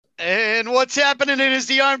And what's happening? It is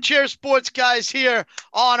the Armchair Sports Guys here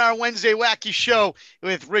on our Wednesday Wacky Show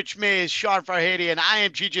with Rich Mays, Sean Farhady, and I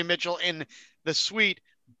am GJ Mitchell in the suite.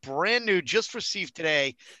 Brand new, just received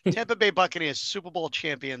today, Tampa Bay Buccaneers Super Bowl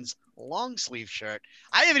champions long sleeve shirt.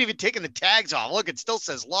 I haven't even taken the tags off. Look, it still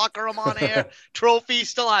says locker room on here. Trophy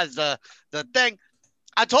still has the thing.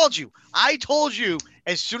 I told you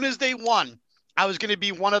as soon as they won, I was going to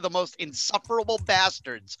be one of the most insufferable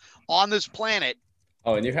bastards on this planet.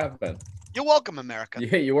 Oh, and you have been. You're welcome, America.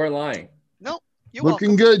 Yeah, you weren't lying. No, you're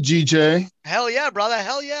Looking welcome. good, GJ. Hell yeah, brother.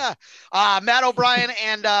 Hell yeah. Matt O'Brien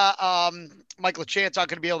and Mike LeChance aren't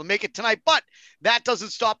going to be able to make it tonight, but that doesn't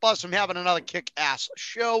stop us from having another kick-ass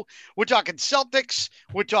show. We're talking Celtics.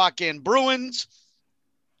 We're talking Bruins,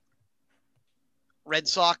 Red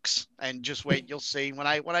Sox, and just wait, you'll see. When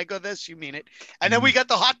I go this, you mean it. And then we got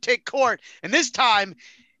the hot take court, and this time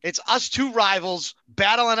it's us two rivals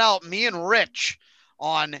battling out, me and Rich,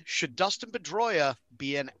 on should Dustin Pedroia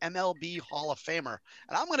be an MLB Hall of Famer.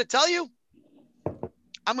 And I'm going to tell you,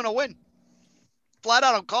 I'm going to win. Flat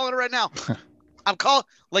out, I'm calling it right now. I'm calling,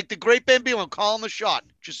 like the great Bambino, I'm calling the shot.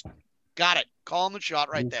 Just got it. Calling the shot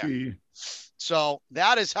right there. So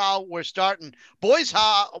that is how we're starting. Boys,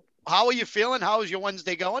 how are you feeling? How is your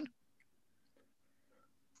Wednesday going?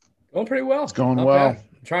 Going pretty well. It's going well. I'm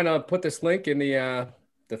trying to put this link in the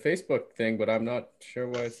Facebook thing, but I'm not sure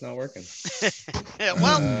why it's not working. Yeah,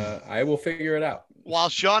 well, I will figure it out. While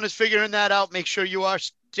Sean is figuring that out, make sure you are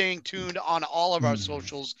staying tuned on all of our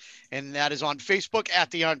socials, and that is on Facebook at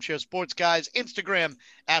the Armchair Sports Guys, Instagram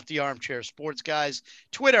at the Armchair Sports Guys,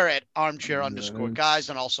 Twitter at Armchair_Guys,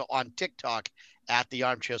 and also on TikTok at the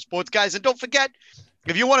Armchair Sports Guys. And don't forget,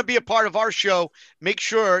 if you want to be a part of our show, make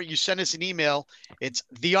sure you send us an email. It's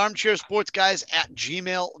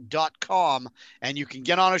thearmchairsportsguys@gmail.com, and you can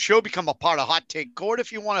get on a show, become a part of Hot Take Court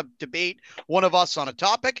if you want to debate one of us on a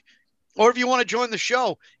topic, or if you want to join the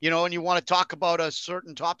show, and you want to talk about a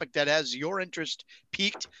certain topic that has your interest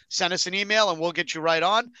piqued, send us an email and we'll get you right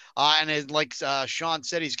on. And like Sean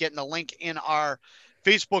said, he's getting the link in our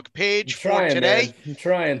Facebook page for today. Man. I'm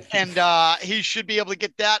trying. And he should be able to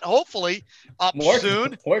get that hopefully up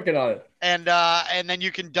soon. Working on it. And then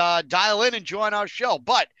you can dial in and join our show.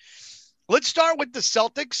 But let's start with the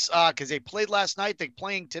Celtics because they played last night. They're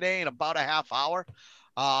playing today in about a half hour.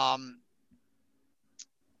 I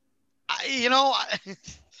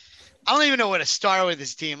don't even know where to start with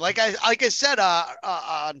this team. Like I said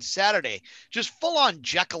on Saturday, just full on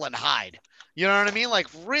Jekyll and Hyde. You know what I mean? Like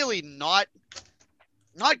really not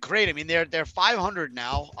great. I mean, they're 500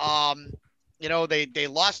 now. They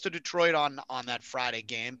lost to Detroit on that Friday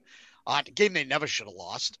game. A game they never should have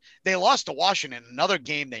lost. They lost to Washington, another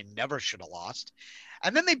game they never should have lost.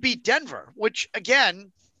 And then they beat Denver, which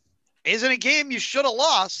again isn't a game you should have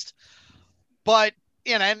lost. But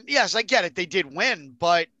and yes, I get it. They did win,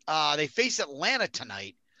 but they face Atlanta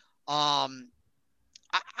tonight. I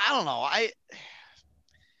don't know.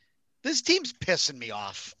 This team's pissing me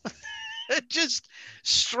off. Just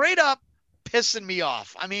straight up pissing me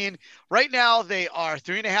off. I mean, right now they are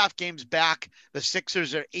 3.5 games back. The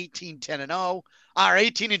Sixers are 18-10-0. Or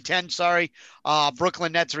 18-10, sorry.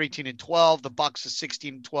 Brooklyn Nets are 18-12. The Bucks are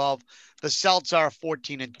 16-12. The Celtics are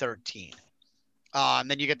 14-13. And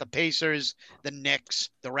then you get the Pacers, the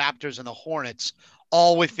Knicks, the Raptors, and the Hornets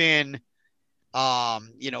all within, a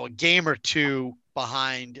game or two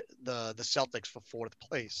behind the Celtics for fourth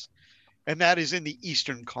place. And that is in the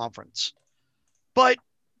Eastern Conference. But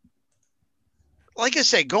like I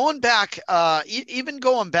say, going back, even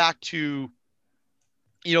going back to,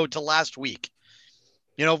 to last week,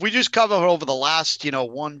 if we just cover over the last,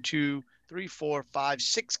 1, 2, 3, 4, 5,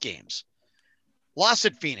 6 games, lost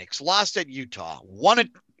at Phoenix, lost at Utah, won at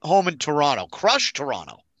home in Toronto, crushed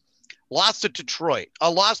Toronto, lost at Detroit,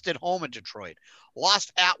 lost at home in Detroit,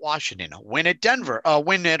 lost at Washington, win at Denver,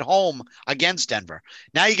 win at home against Denver.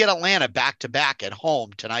 Now you get Atlanta back-to-back at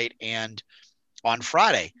home tonight and on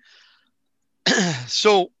Friday.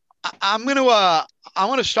 So I'm going to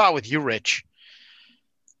start with you, Rich.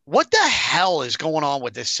 What the hell is going on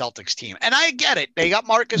with this Celtics team? And I get it. They got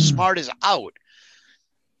Marcus Smart is out.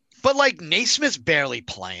 But like Naismith's barely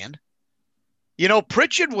playing.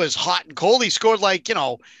 Pritchard was hot and cold. He scored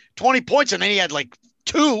 20 points and then he had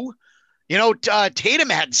 2. Tatum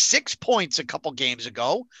had 6 points a couple games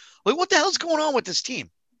ago. Like, what the hell's going on with this team?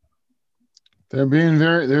 They're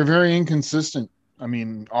very inconsistent. I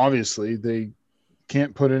mean, obviously they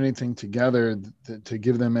can't put anything together to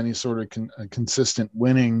give them any sort of consistent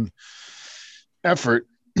winning effort.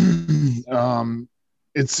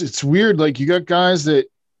 It's weird. Like, you got guys that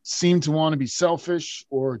seem to want to be selfish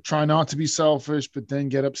or try not to be selfish, but then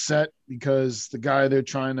get upset because the guy they're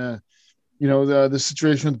trying to, the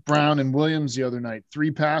situation with Brown and Williams the other night,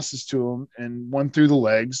 3 passes to him and 1 through the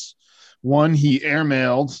legs. 1 he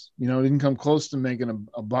airmailed, didn't come close to making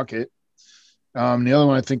a bucket. The other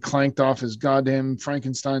one, I think, clanked off his goddamn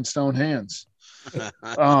Frankenstein stone hands.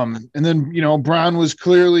 And then, Brown was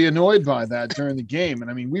clearly annoyed by that during the game.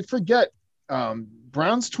 And I mean, we forget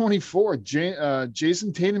Brown's 24.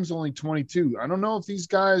 Jason Tatum's only 22. I don't know if these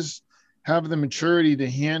guys have the maturity to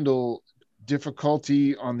handle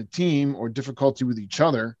difficulty on the team or difficulty with each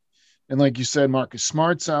other. And like you said, Marcus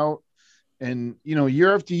Smart's out. And,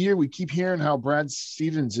 year after year, we keep hearing how Brad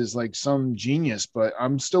Stevens is like some genius, but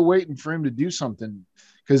I'm still waiting for him to do something.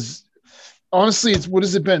 Because honestly, what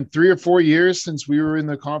has it been, 3 or 4 years since we were in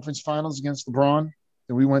the conference finals against LeBron?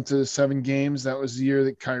 And we went to 7 games. That was the year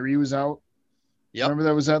that Kyrie was out. Yep. Remember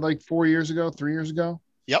that was that like 4 years ago, 3 years ago?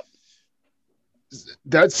 Yep.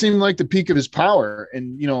 That seemed like the peak of his power.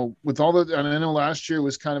 And, with all the, and I know last year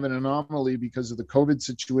was kind of an anomaly because of the COVID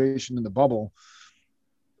situation in the bubble.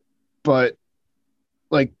 But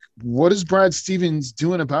like, what is Brad Stevens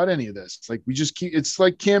doing about any of this? Like, we just keep, it's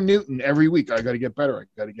like Cam Newton every week. I got to get better. I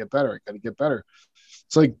got to get better. I got to get better.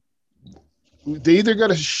 It's like, they either got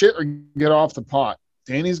to shit or get off the pot.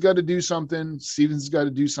 Danny's got to do something. Stevens has got to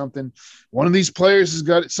do something. One of these players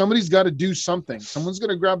somebody's got to do something. Someone's going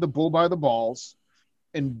to grab the bull by the balls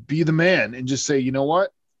and be the man and just say, you know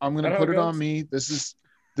what? I'm going to put it on me. This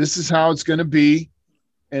is how it's going to be.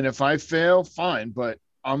 And if I fail, fine, but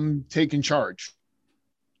I'm taking charge.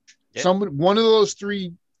 Yeah. One of those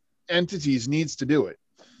 3 entities needs to do it.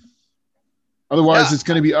 Otherwise, it's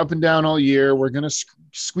going to be up and down all year. We're going to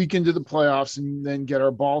squeak into the playoffs and then get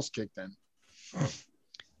our balls kicked in.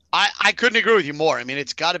 I couldn't agree with you more. I mean,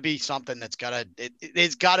 it's got to be something that's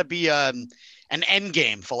it's got to be an end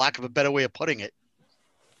game, for lack of a better way of putting it.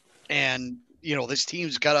 And, this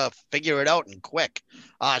team's got to figure it out and quick.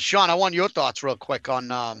 Sean, I want your thoughts real quick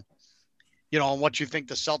on, on what you think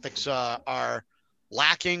the Celtics are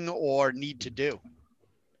lacking or need to do.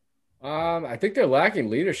 I think they're lacking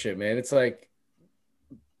leadership, man. It's like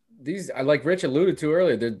like Rich alluded to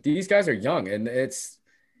earlier, these guys are young, and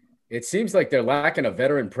it seems like they're lacking a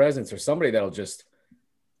veteran presence or somebody that'll just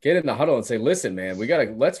get in the huddle and say, listen, man,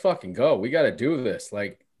 let's fucking go. We got to do this.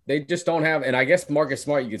 Like, they just don't have, and I guess Marcus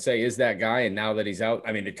Smart, you could say, is that guy. And now that he's out,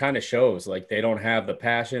 I mean, it kind of shows like they don't have the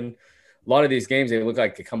passion. A lot of these games, they look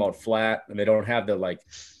like they come out flat, and they don't have that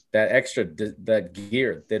extra, that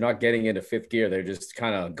gear. They're not getting into 5th gear. They're just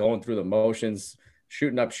kind of going through the motions,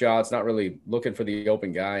 shooting up shots, not really looking for the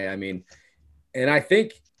open guy. I mean, and I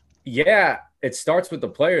think, it starts with the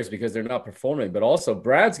players because they're not performing, but also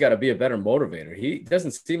Brad's got to be a better motivator. He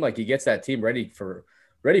doesn't seem like he gets that team ready for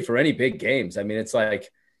any big games. I mean, it's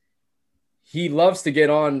like he loves to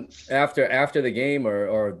get on after the game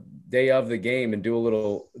or day of the game and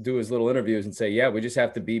do his little interviews and say, we just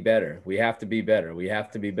have to be better. We have to be better. We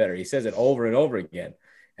have to be better. He says it over and over again.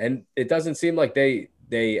 And it doesn't seem like they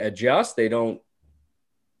adjust. They don't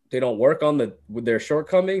work on with their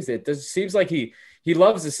shortcomings. Seems like he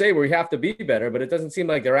loves to say we have to be better, but it doesn't seem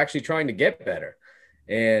like they're actually trying to get better.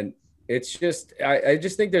 And it's just, I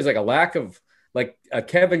just think there's like a lack of like a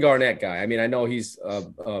Kevin Garnett guy. I mean, I know he's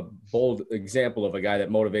a bold example of a guy that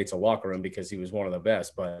motivates a locker room because he was one of the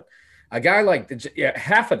best, but a guy like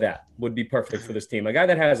half of that would be perfect for this team. A guy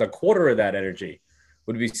that has a quarter of that energy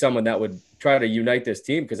would be someone that would try to unite this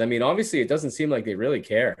team. Cause I mean, obviously it doesn't seem like they really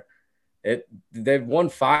care. They've won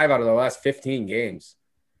 5 out of the last 15 games.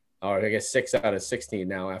 Or I guess 6 out of 16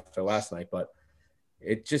 now after last night, but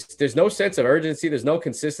there's no sense of urgency. There's no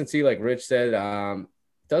consistency. Like Rich said,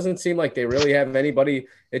 doesn't seem like they really have anybody.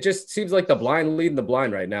 It just seems like the blind leading the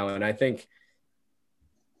blind right now. And I think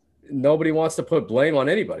nobody wants to put blame on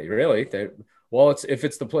anybody really. If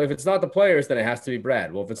it's not the players, then it has to be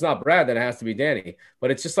Brad. Well, if it's not Brad, then it has to be Danny. But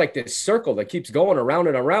it's just like this circle that keeps going around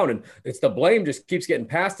and around, and it's the blame just keeps getting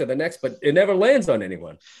passed to the next, but it never lands on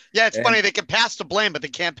anyone. Yeah, it's funny. They can pass the blame, but they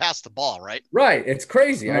can't pass the ball, right? Right. It's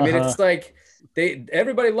crazy. I mean, it's like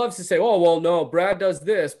everybody loves to say, "Oh, well, no, Brad does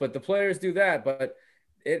this, but the players do that." But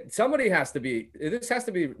this has to be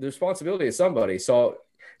the responsibility of somebody. So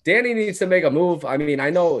Danny needs to make a move. I mean, I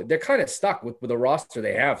know they're kind of stuck with the roster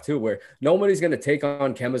they have too, where nobody's going to take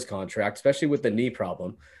on Kemba's contract, especially with the knee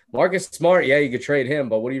problem. Marcus Smart, you could trade him,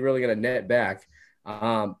 but what are you really going to net back?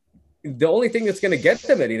 The only thing that's going to get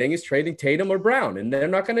them anything is trading Tatum or Brown, and they're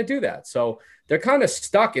not going to do that. So they're kind of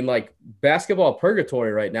stuck in like basketball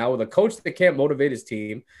purgatory right now with a coach that can't motivate his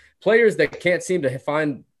team, players that can't seem to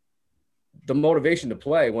find the motivation to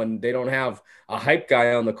play when they don't have a hype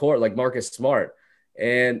guy on the court like Marcus Smart.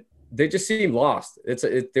 and they just seem lost.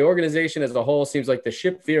 The organization as a whole seems like the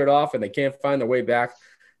ship veered off and they can't find their way back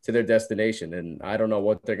to their destination. And I don't know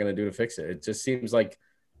what they're going to do to fix it. It just seems like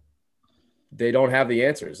they don't have the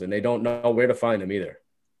answers and they don't know where to find them either.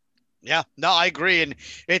 Yeah, no, I agree. And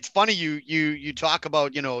it's funny you talk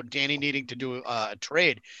about, Danny needing to do a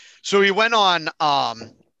trade. So he went on,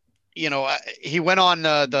 he went on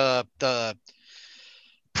the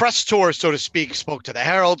press tour, so to speak, spoke to the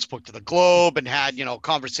Herald, spoke to the Globe, and had,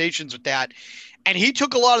 conversations with that. And he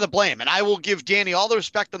took a lot of the blame. And I will give Danny all the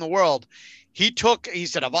respect in the world. He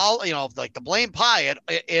said, of all, like the blame pie,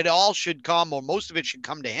 it all should come, or most of it should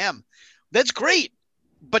come to him. That's great.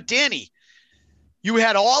 But Danny, you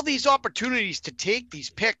had all these opportunities to take these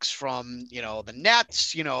picks from, the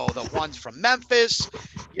Nets, the ones from Memphis,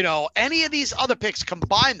 any of these other picks,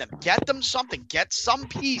 combine them, get them something, get some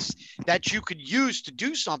piece that you could use to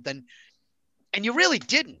do something. And you really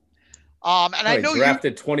didn't. I know you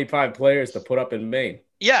drafted 25 players to put up in Maine.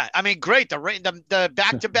 Yeah, I mean, great. The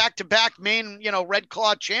back-to-back Maine, Red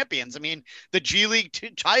Claw champions. I mean, the G League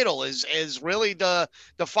title is really the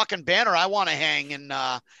fucking banner I want to hang in,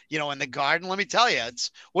 in the garden. Let me tell you,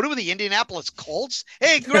 what are the Indianapolis Colts?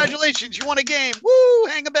 Hey, congratulations, you won a game. Woo,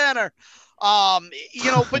 hang a banner.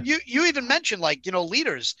 But you even mentioned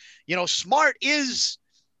leaders. Smart is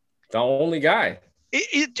the only guy.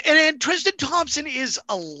 And Tristan Thompson is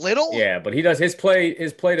a little. Yeah, but he does his play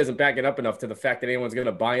doesn't back it up enough to the fact that anyone's going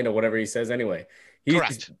to buy into whatever he says anyway.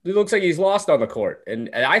 Correct. He looks like he's lost on the court. And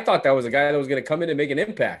I thought that was a guy that was going to come in and make an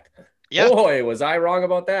impact. Yeah. Boy, was I wrong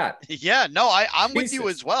about that. Yeah, no, I'm with you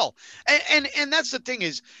as well. And that's the thing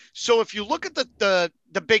is, so if you look at the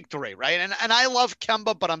big three, right? And I love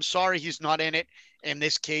Kemba, but I'm sorry he's not in it in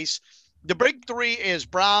this case. The big three is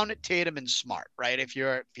Brown, Tatum, and Smart, right? If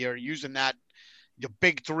you're using that the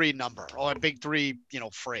big three number or a big three,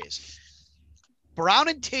 phrase. Brown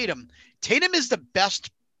and Tatum. Tatum is the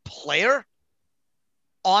best player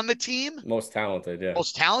on the team. Most talented, yeah.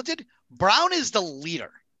 Most talented. Brown is the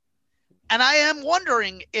leader. And I am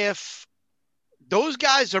wondering if those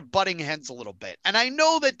guys are butting heads a little bit. And I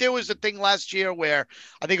know that there was a thing last year where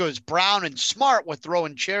I think it was Brown and Smart were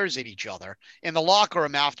throwing chairs at each other in the locker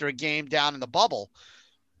room after a game down in the bubble.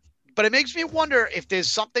 But it makes me wonder if there's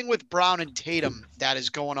something with Brown and Tatum that is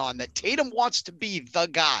going on, that Tatum wants to be the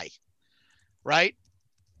guy, right?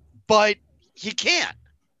 But he can't,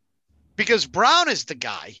 because Brown is the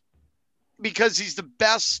guy, because he's the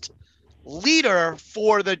best leader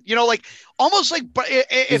for the, almost like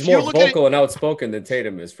if he's more vocal and outspoken than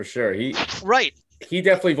Tatum is, for sure. He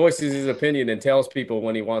definitely voices his opinion and tells people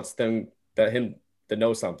when he wants him to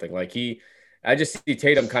know something. I just see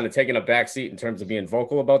Tatum kind of taking a back seat in terms of being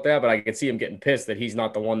vocal about that, but I can see him getting pissed that he's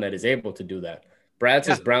not the one that is able to do that. Brad's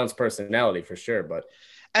just Brown's personality for sure, but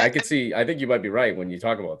I think you might be right when you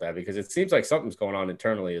talk about that, because it seems like something's going on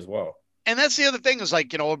internally as well. And that's the other thing is when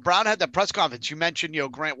Brown had that press conference, you mentioned,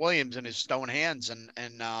 Grant Williams and his stone hands and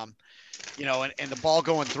the ball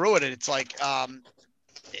going through it. And it's like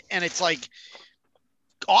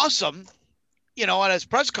awesome. At his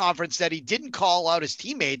press conference that he didn't call out his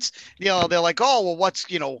teammates. They're like, oh, well,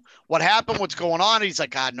 what happened? What's going on? And he's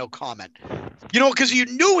like, no comment. Because you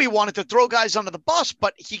knew he wanted to throw guys under the bus,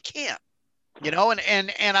 but he can't.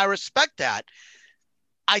 And I respect that.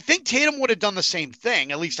 I think Tatum would have done the same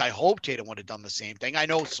thing. At least I hope Tatum would have done the same thing. I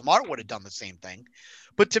know Smart would have done the same thing.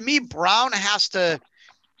 But to me, Brown has to.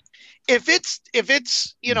 If it's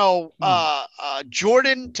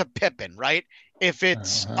Jordan to Pippen, right? If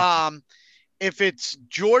it's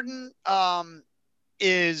Jordan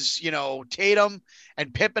is, Tatum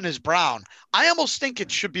and Pippen is Brown, I almost think it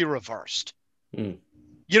should be reversed. And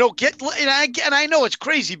I know it's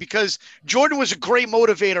crazy because Jordan was a great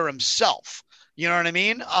motivator himself. You know what I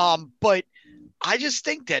mean? But I just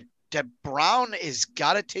think that Brown has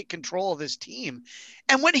got to take control of this team.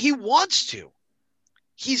 And when he wants to,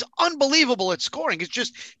 he's unbelievable at scoring. It's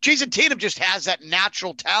just Jason Tatum just has that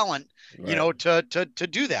natural talent, right, to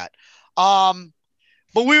do that.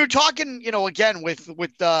 But we were talking, again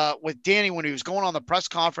with Danny when he was going on the press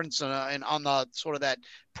conference and on the sort of that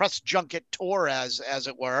press junket tour, as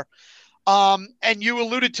it were. And you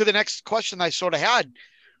alluded to the next question I sort of had.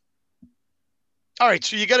 All right,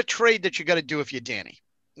 so you got a trade that you got to do if you're Danny.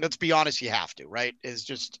 Let's be honest, you have to, right? It's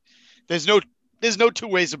just there's no two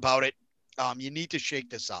ways about it. You need to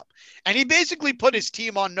shake this up. And he basically put his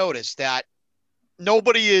team on notice that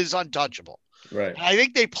nobody is untouchable. Right. And I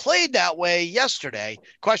think they played that way yesterday.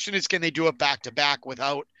 Question is, can they do it back to back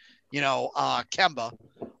without, Kemba?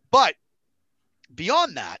 But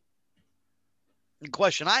beyond that, the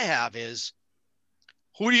question I have is,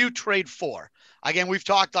 Who do you trade for? Again, we've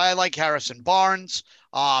talked, I like Harrison Barnes,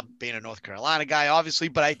 being a North Carolina guy, obviously,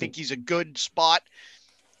 but I think he's in a good spot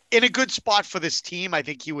for this team. I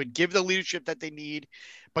think he would give the leadership that they need,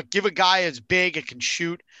 but give a guy as big, it can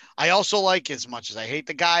shoot. I also like, as much as I hate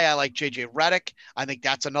the guy, I like JJ Redick. I think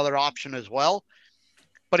that's another option as well.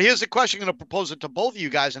 But here's the question. I'm going to propose it to both of you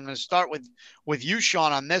guys. I'm going to start with you,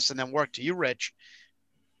 Sean, on this and then work to you, Rich.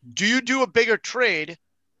 Do you do a bigger trade,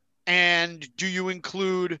 and do you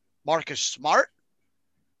include Marcus Smart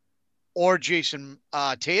or Jason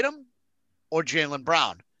Tatum or Jaylen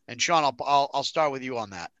Brown? And Sean, I'll start with you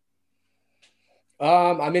on that.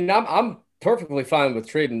 I mean, I'm perfectly fine with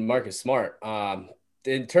trading Marcus Smart.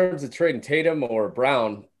 In terms of trading Tatum or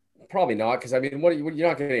Brown, probably not, because I mean, you're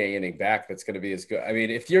not getting anything back that's going to be as good. I mean,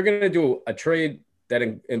 if you're going to do a trade that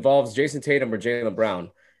involves Jason Tatum or Jaylen Brown,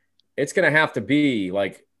 it's going to have to be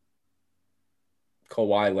like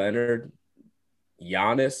Kawhi Leonard,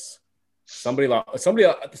 Giannis, somebody like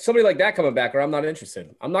that coming back, or I'm not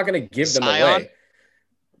interested. I'm not going to give them away.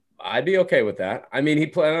 I'd be okay with that. I mean,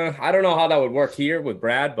 I don't know how that would work here with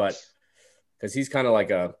Brad, but because he's kind of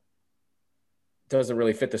like doesn't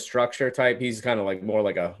really fit the structure type. He's kind of like more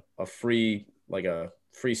like a free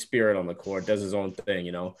spirit on the court, does his own thing,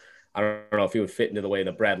 you know. I don't know if he would fit into the way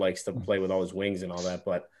that Brad likes to play with all his wings and all that,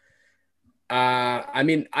 but I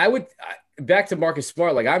mean, I would back to Marcus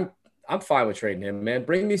Smart. Like I'm fine with trading him, man.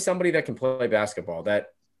 Bring me somebody that can play basketball,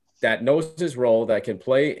 that knows his role, that can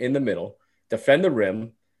play in the middle, defend the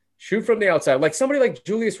rim, shoot from the outside, like somebody like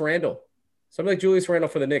Julius Randle. Somebody like Julius Randle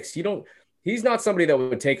for the Knicks. He's not somebody that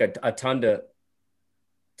would take a ton to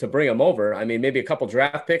bring him over. I mean, maybe a couple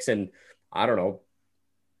draft picks and I don't know,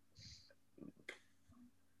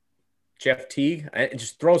 Jeff Teague, and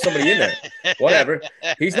just throw somebody in there. Whatever.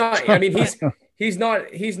 He's not. I mean, he's not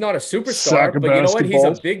a superstar, but you know what? He's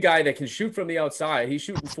a big guy that can shoot from the outside. He's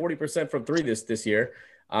shooting 40% from three this year.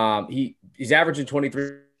 He's averaging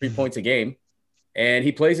 23 points a game, and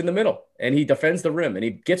he plays in the middle, and he defends the rim, and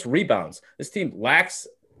he gets rebounds. This team lacks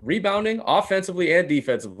rebounding offensively and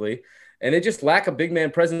defensively, and they just lack a big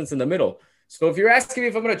man presence in the middle. So if you're asking me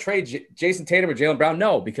if I'm going to trade Jason Tatum or Jaylen Brown,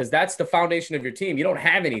 no, because that's the foundation of your team. You don't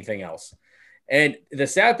have anything else. And the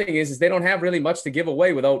sad thing is they don't have really much to give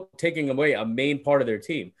away without taking away a main part of their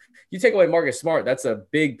team. You take away Marcus Smart, that's a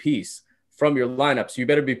big piece from your lineup. So you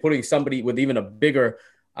better be putting somebody with even a bigger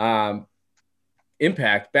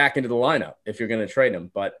impact back into the lineup if you're going to trade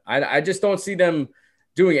him. But I just don't see them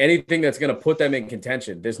doing anything that's going to put them in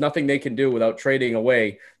contention. There's nothing they can do without trading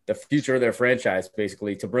away the future of their franchise,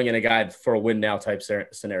 basically, to bring in a guy for a win now type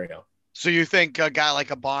scenario. So you think a guy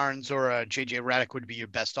like a Barnes or a JJ Redick would be your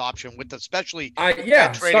best option with especially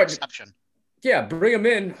trade exception? Yeah, bring them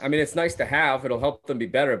in. I mean, it's nice to have. It'll help them be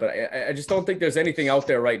better. But I just don't think there's anything out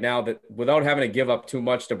there right now that without having to give up too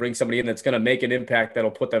much to bring somebody in that's going to make an impact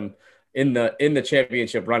that'll put them in the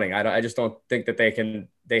championship running. I just don't think that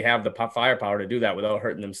they have the firepower to do that without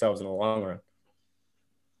hurting themselves in the long run.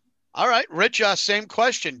 All right, Rich, same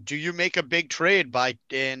question. Do you make a big trade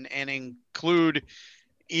and include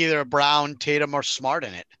either Brown, Tatum, or Smart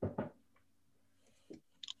in it?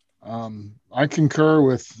 I concur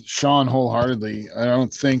with Sean wholeheartedly. I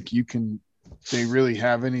don't think they really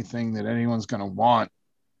have anything that anyone's going to want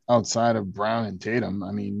outside of Brown and Tatum.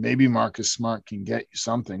 I mean, maybe Marcus Smart can get you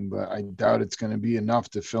something, but I doubt it's going to be enough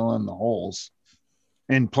to fill in the holes.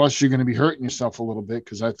 And plus, you're going to be hurting yourself a little bit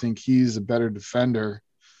because I think he's a better defender.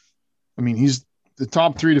 I mean, he's the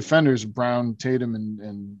top three defenders, Brown, Tatum,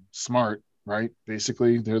 and Smart, right?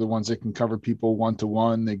 Basically, they're the ones that can cover people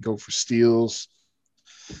one-to-one. They go for steals.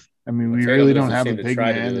 I mean, we really don't have a big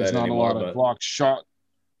man. There's not a lot of blocked shot.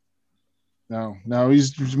 No,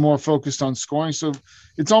 he's more focused on scoring. So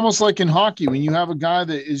it's almost like in hockey, when you have a guy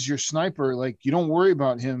that is your sniper, like you don't worry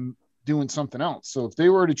about him doing something else. So if they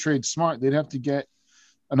were to trade Smart, they'd have to get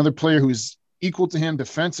another player who's equal to him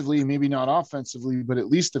defensively, maybe not offensively, but at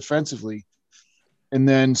least defensively, and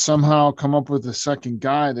then somehow come up with a second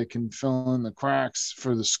guy that can fill in the cracks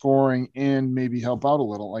for the scoring and maybe help out a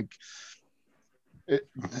little. Like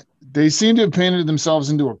they seem to have painted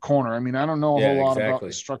themselves into a corner. I mean, I don't know a whole lot about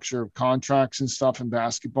the structure of contracts and stuff in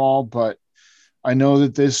basketball, but I know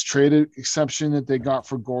that this trade exception that they got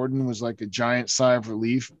for Gordon was like a giant sigh of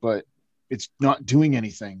relief, but it's not doing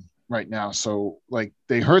anything right now. So like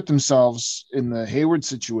they hurt themselves in the Hayward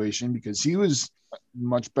situation because he was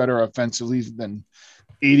much better offensively than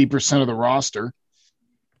 80% of the roster.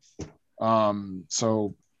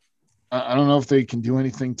 So I don't know if they can do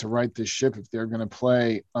anything to right this ship. If they're going to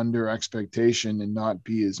play under expectation and not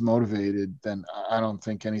be as motivated, then I don't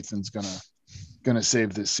think anything's going to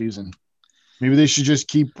save this season. Maybe they should just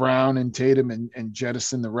keep Brown and Tatum and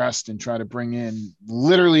jettison the rest and try to bring in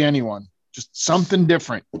literally anyone, just something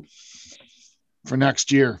different for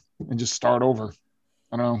next year and just start over.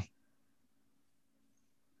 I don't know.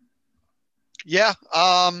 Yeah.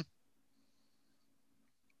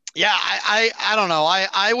 Yeah. I don't know.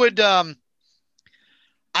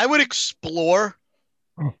 I would explore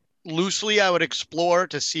loosely. I would explore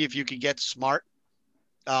to see if you could get Smart,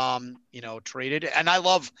 traded. And I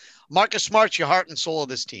love Marcus Smart's your heart and soul of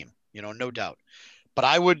this team, no doubt. But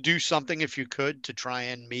I would do something if you could to try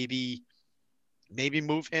and maybe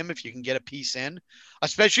move him if you can get a piece in,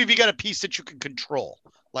 especially if you got a piece that you can control,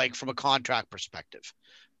 like from a contract perspective.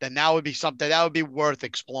 Then that would be something that would be worth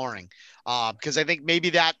exploring. Because I think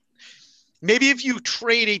maybe if you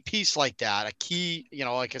trade a piece like that, a key,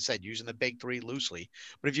 like I said, using the big three loosely,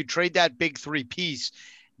 but if you trade that big three piece,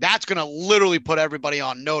 that's going to literally put everybody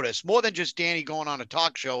on notice more than just Danny going on a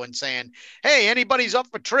talk show and saying, hey, anybody's up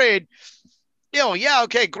for trade. Yeah,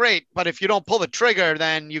 okay, great. But if you don't pull the trigger,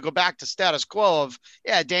 then you go back to status quo of,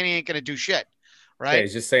 yeah, Danny ain't going to do shit. Right. Yeah,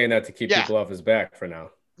 he's just saying that to keep people off his back for now.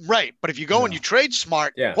 Right. But if you go and you trade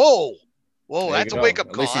Smart, yeah. Whoa, that's a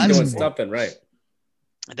wake-up call. At least he's doing something right.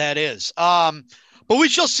 That is. But we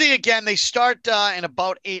shall see again. They start in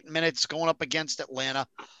about 8 minutes going up against Atlanta.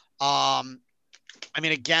 I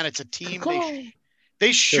mean, again, it's a team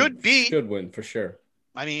they should beat. Should win for sure.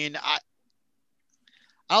 I mean, I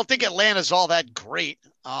don't think Atlanta's all that great.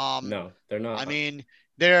 No, they're not. I mean,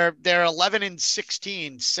 they're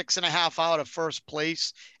 11-16, 6.5 out of first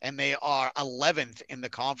place, and they are 11th in the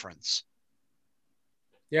conference.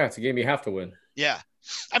 Yeah, it's a game you have to win. Yeah.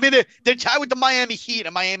 I mean, they're tied with the Miami Heat,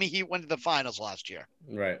 and Miami Heat went to the finals last year.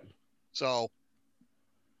 Right. So,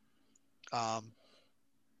 yeah,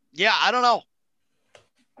 I don't know.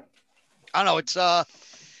 It's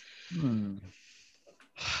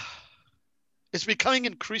it's becoming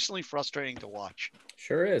increasingly frustrating to watch.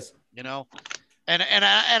 Sure is. And I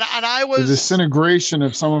was the disintegration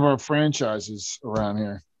of some of our franchises around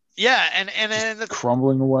here. Yeah, and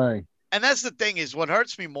crumbling away. And that's the thing is what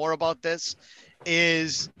hurts me more about this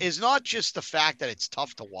is not just the fact that it's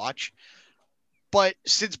tough to watch, but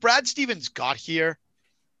since Brad Stevens got here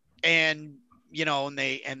and you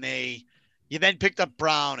then picked up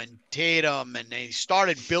Brown and Tatum and they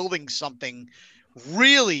started building something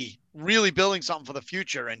really building something for the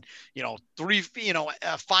future. And, 3,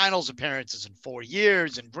 finals appearances in 4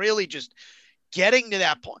 years and really just getting to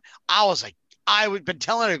that point. I was like, I would been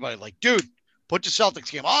telling everybody like, dude, put your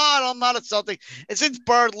Celtics game. Oh, I'm not a Celtic. And since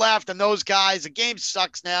Bird left and those guys, the game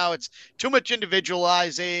sucks now. It's too much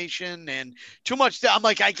individualization and too much. I'm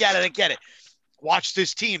like, I get it. Watch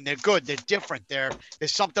this team. They're good. They're different. There's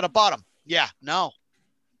something about them. Yeah, no.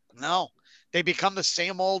 They become the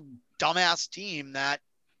same old dumbass team that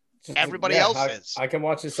everybody else is. I can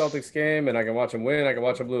watch the Celtics game and I can watch them win. I can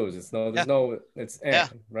watch them lose. Right.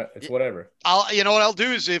 It's whatever. You know what I'll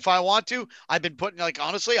do is if I want to, I've been putting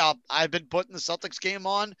I've been putting the Celtics game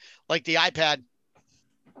on like the iPad.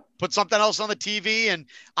 Put something else on the TV and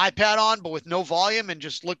iPad on, but with no volume and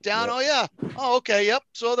just look down. Yep. Oh yeah. Oh, okay. Yep.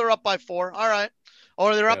 So they're up by 4. All right.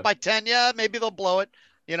 Or they're up by 10. Yeah. Maybe they'll blow it.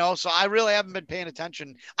 So I really haven't been paying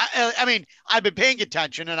attention. I mean, I've been paying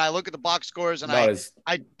attention and I look at the box scores and I'm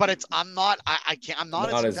not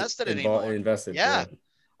as invested anymore. Yeah.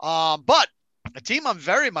 But a team I'm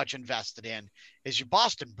very much invested in is your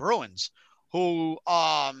Boston Bruins, who,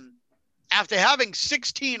 after having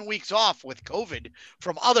 16 weeks off with COVID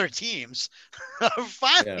from other teams, are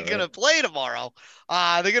finally going to play tomorrow.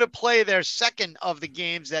 They're going to play their second of the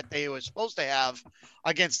games that they were supposed to have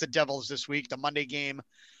against the Devils this week. The Monday game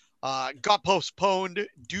got postponed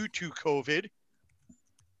due to COVID.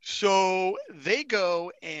 So they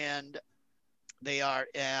go and they are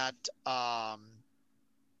at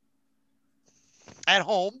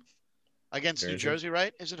home against New Jersey,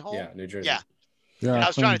 right? Is it home? Yeah, New Jersey. Yeah. Yeah, I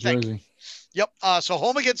was trying to think. Yep. So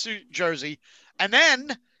home against New Jersey. And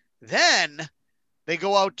then they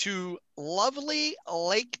go out to lovely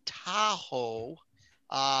Lake Tahoe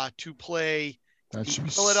to play the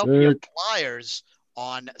Philadelphia Flyers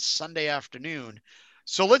on Sunday afternoon.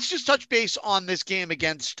 So let's just touch base on this game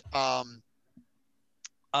against the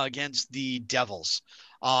Devils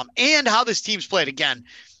and how this team's played. Again,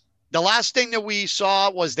 the last thing that we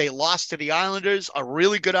saw was they lost to the Islanders, a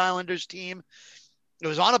really good Islanders team. It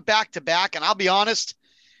was on a back-to-back, and I'll be honest,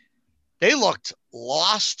 they looked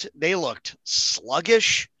lost. They looked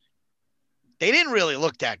sluggish. They didn't really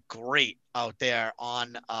look that great out there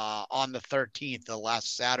on the 13th, the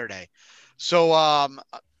last Saturday. So,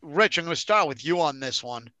 Rich, I'm going to start with you on this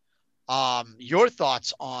one. Your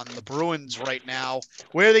thoughts on the Bruins right now,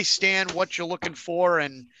 where they stand, what you're looking for,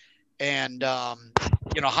 and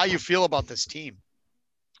how you feel about this team.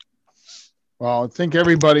 Well, I think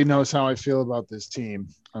everybody knows how I feel about this team.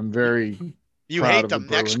 I'm very You proud hate of the them.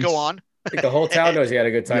 Next, Bruins. go on. I think the whole town knows you had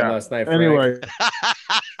a good time last night, Frank. Anyway,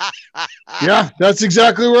 yeah, that's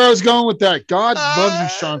exactly where I was going with that. God love you,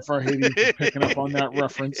 Sean Farhady, for picking up on that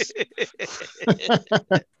reference.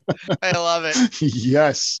 I love it.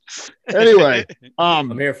 Yes. Anyway,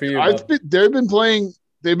 I'm here for you. They've been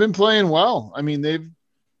playing well. I mean, they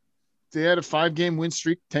had a 5-game win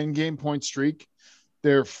streak, 10-game point streak.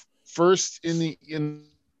 They're first in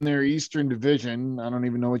their Eastern Division. I don't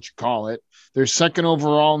even know what you call it. They're second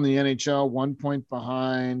overall in the NHL, 1 point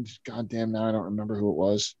behind. Goddamn, now I don't remember who it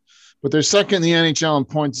was. But they're second in the NHL in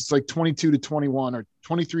points. It's like 22-21 or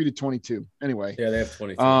 23-22. Anyway. Yeah, they have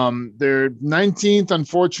 22. They're 19th,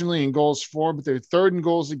 unfortunately, in goals for, but they're third in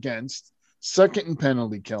goals against, second in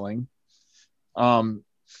penalty killing.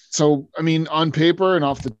 So, I mean, on paper and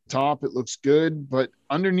off the top, it looks good, but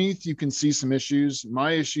underneath you can see some issues.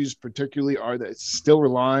 My issues particularly are that it's still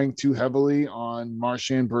relying too heavily on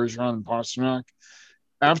Marchand, Bergeron, and Pastrnak.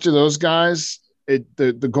 After those guys,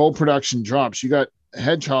 the goal production drops. You got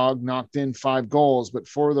Hedgehog knocked in 5 goals, but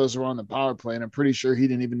 4 of those were on the power play, and I'm pretty sure he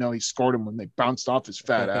didn't even know he scored them when they bounced off his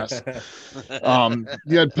fat ass.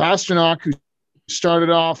 You had Pastrnak, who started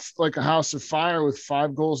off like a house of fire with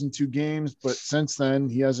 5 goals in 2 games, but since then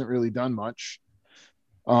he hasn't really done much.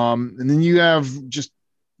 And then you have just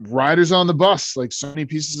riders on the bus, like so many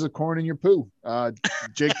pieces of corn in your poo.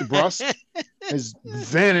 Jake DeBrusk has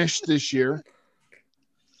vanished this year.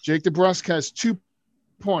 Jake DeBrusk has 2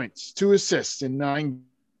 points, 2 assists in 9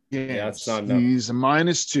 games. Yeah, that's not enough. He's a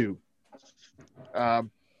 -2.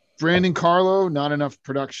 Brandon Carlo, not enough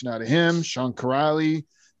production out of him. Sean Kuraly,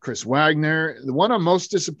 Chris Wagner. The one I'm most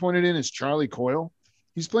disappointed in is Charlie Coyle.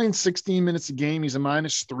 He's playing 16 minutes a game. He's a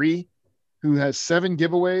 -3 who has 7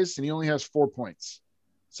 giveaways, and he only has 4 points.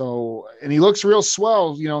 So, and he looks real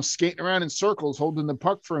swell, skating around in circles, holding the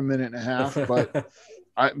puck for a minute and a half. But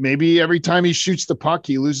maybe every time he shoots the puck,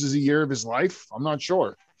 he loses a year of his life. I'm not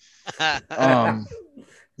sure.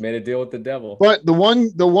 Made a deal with the devil. But the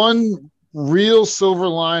one real silver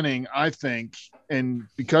lining, I think, and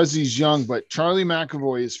because he's young, but Charlie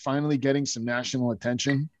McAvoy is finally getting some national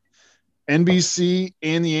attention. NBC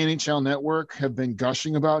and the NHL Network have been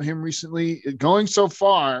gushing about him recently, going so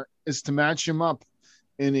far as to match him up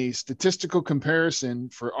in a statistical comparison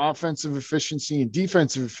for offensive efficiency and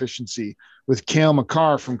defensive efficiency with Cale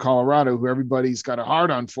Makar from Colorado, who everybody's got a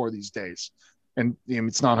hard on for these days. And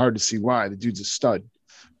it's not hard to see why. The dude's a stud.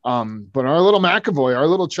 But our little McAvoy, our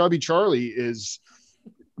little chubby Charlie is,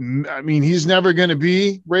 I mean, he's never going to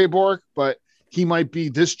be Ray Bourque, but he might be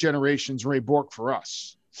this generation's Ray Bourque for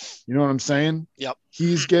us. You know what I'm saying? Yep.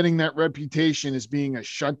 He's getting that reputation as being a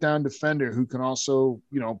shutdown defender who can also,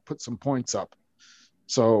 put some points up.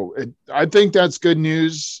 So I think that's good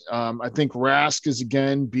news. I think Rask is,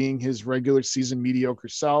 again, being his regular season mediocre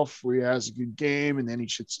self, where he has a good game and then he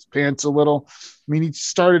shits his pants a little. I mean, he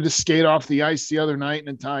started to skate off the ice the other night in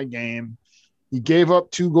a tie game. He gave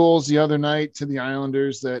up 2 goals the other night to the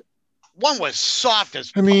Islanders that one was soft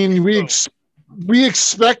as. I mean, we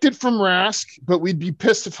expect it from Rask, but we'd be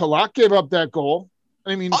pissed if Halak gave up that goal.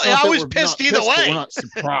 I mean, I was pissed either way. We're not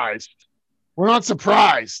surprised. We're not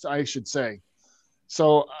surprised, I should say.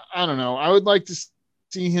 So I don't know. I would like to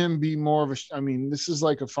see him be more of a. I mean, this is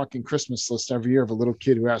like a fucking Christmas list every year of a little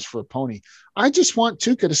kid who asks for a pony. I just want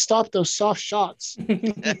Tuukka to stop those soft shots.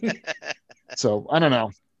 So I don't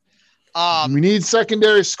know. We need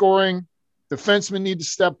secondary scoring. Defensemen need to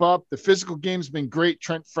step up. The physical game's been great.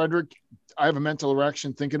 Trent Frederick, I have a mental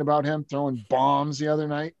erection thinking about him throwing bombs the other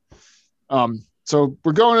night. So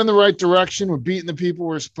we're going in the right direction. We're beating the people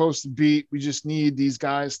we're supposed to beat. We just need these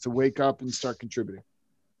guys to wake up and start contributing.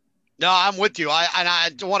 No, I'm with you. I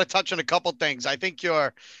want to touch on a couple things. I think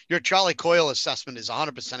your Charlie Coyle assessment is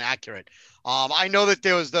 100% accurate. I know that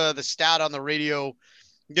there was the stat on the radio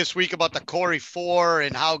this week about the Corey 4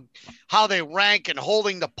 and how they rank and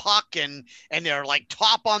holding the puck and they're like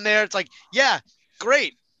top on there. It's like, yeah,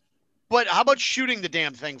 great. But how about shooting the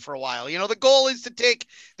damn thing for a while? The goal is to take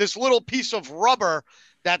this little piece of rubber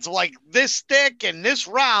that's like this thick and this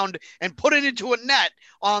round and put it into a net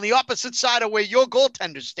on the opposite side of where your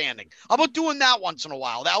goaltender's standing. How about doing that once in a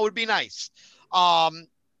while? That would be nice. I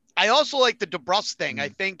also like the DeBrusk thing. I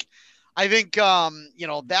think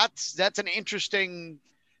that's an interesting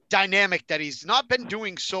dynamic that he's not been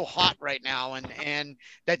doing so hot right now and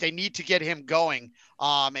that they need to get him going.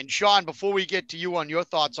 And Sean, before we get to you on your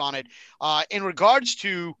thoughts on it, in regards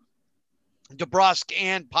to DeBrusque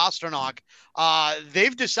and Pasternak,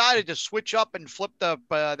 they've decided to switch up and flip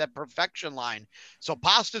that perfection line. So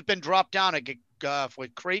Pasta's been dropped down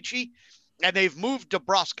with Krejci, and they've moved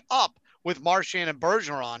DeBrusque up with Marchand and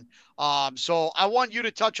Bergeron. So I want you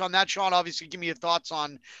to touch on that, Sean. Obviously, give me your thoughts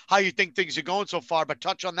on how you think things are going so far, but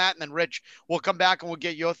touch on that, and then Rich, we'll come back and we'll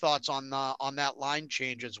get your thoughts on that line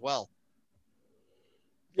change as well.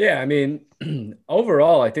 Yeah, I mean,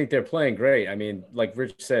 overall, I think they're playing great. I mean, like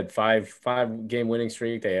Rich said, five game winning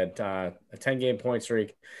streak. They had a 10-game point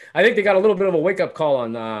streak. I think they got a little bit of a wake up call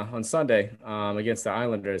on Sunday against the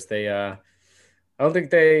Islanders. I don't think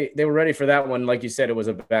they were ready for that one. Like you said, it was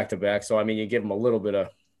a back to back. So I mean, you give them a little bit of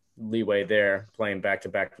leeway there playing back to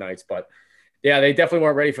back nights, but yeah, they definitely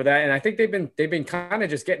weren't ready for that. And I think they've been kind of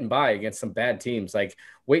just getting by against some bad teams. Like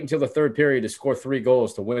wait until the third period to score 3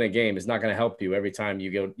 goals to win a game is not going to help you every time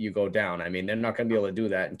you go down. I mean, they're not going to be able to do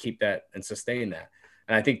that and keep that and sustain that.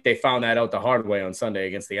 And I think they found that out the hard way on Sunday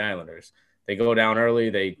against the Islanders. They go down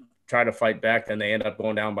early, they try to fight back, then they end up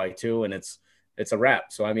going down by 2, and it's a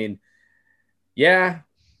wrap. So I mean, yeah,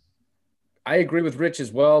 I agree with Rich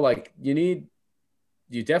as well. Like you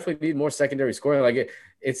definitely need more secondary scoring. Like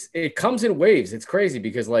it comes in waves. It's crazy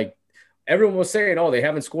because like everyone was saying, oh, they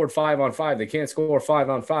haven't scored 5-on-5. They can't score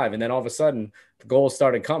 5-on-5. And then all of a sudden the goals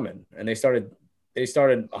started coming and they started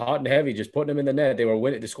hot and heavy, just putting them in the net. They were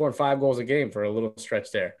winning, they're scoring 5 goals a game for a little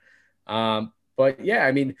stretch there. But yeah,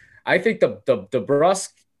 I mean, I think the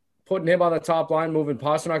Brusque putting him on the top line, moving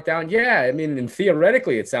Pasternak down. Yeah. I mean, and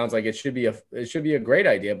theoretically it sounds like it should be a great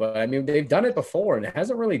idea, but I mean, they've done it before and it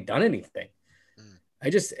hasn't really done anything.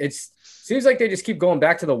 It seems like they just keep going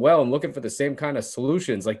back to the well and looking for the same kind of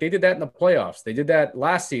solutions. Like they did that in the playoffs. They did that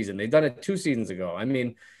last season. They've done it 2 seasons ago. I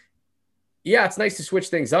mean, yeah, it's nice to switch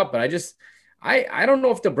things up, but I don't know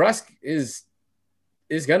if DeBrusque is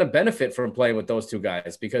going to benefit from playing with those 2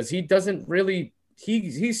 guys because he doesn't really,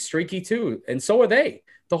 he's streaky too. And so are they.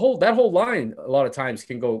 That whole line a lot of times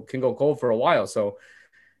can go cold for a while. So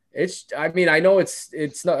I mean, I know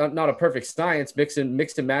it's not a perfect science, mix and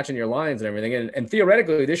matching your lines and everything. And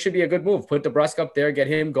theoretically, this should be a good move. Put DeBrusque up there, get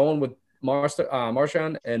him going with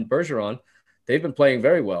Marchand and Bergeron. They've been playing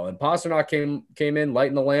very well. And Pasternak came in,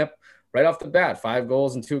 lighting the lamp right off the bat, 5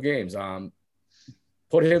 goals in 2 games.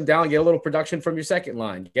 Put him down, get a little production from your second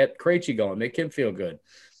line, get Krejci going, make him feel good.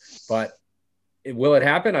 But will it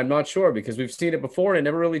happen? I'm not sure because we've seen it before and it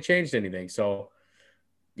never really changed anything. So,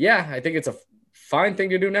 yeah, I think it's a fine thing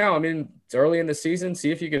to do now. I mean, it's early in the season.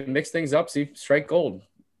 See if you can mix things up. See, strike gold,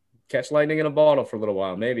 catch lightning in a bottle for a little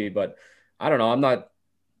while, maybe. But I don't know. I'm not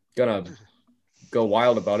gonna go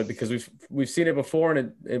wild about it because we've seen it before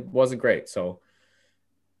and it wasn't great. So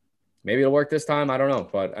maybe it'll work this time. I don't know.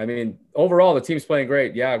 But I mean, overall, the team's playing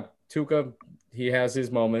great. Yeah, Tuukka, he has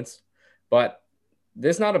his moments, but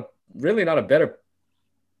there's really not a better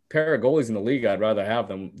pair of goalies in the league. I'd rather have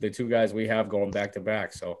them. The 2 guys we have going back to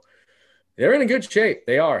back. So they're in a good shape.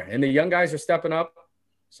 They are. And the young guys are stepping up.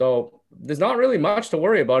 So there's not really much to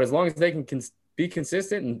worry about as long as they can be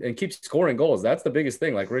consistent and keep scoring goals. That's the biggest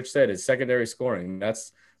thing. Like Rich said, is secondary scoring.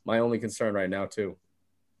 That's my only concern right now, too.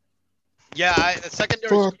 Yeah, secondary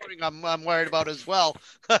scoring I'm worried about as well.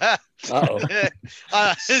 Uh-oh.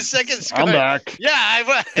 Second scoring. I'm back.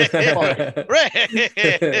 Yeah,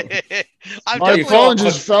 My phone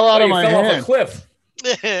just fell out of my hand. Off a cliff.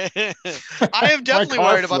 I am definitely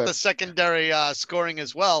worried about the secondary scoring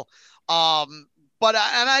as well. But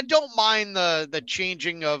I don't mind the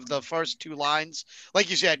changing of the first 2 lines. Like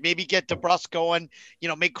you said, maybe get DeBrusque going,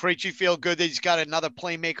 make Krejci feel good that he's got another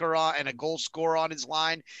playmaker on and a goal scorer on his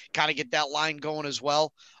line, kind of get that line going as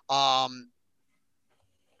well. I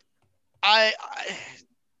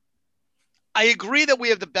agree that we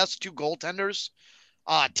have the best 2 goaltenders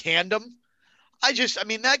tandem.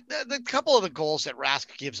 That the couple of the goals that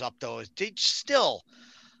Rask gives up though, they still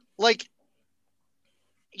like,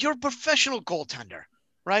 you're a professional goaltender,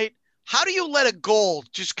 right? How do you let a goal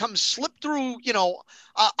just come slip through,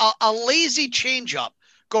 a lazy changeup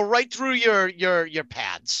go right through your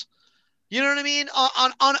pads? You know what I mean?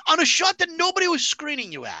 On a shot that nobody was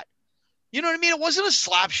screening you at. You know what I mean? It wasn't a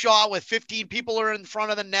slap shot with 15 people are in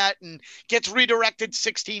front of the net and gets redirected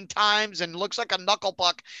 16 times and looks like a knuckle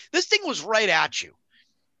puck. This thing was right at you.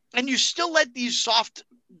 And you still let these soft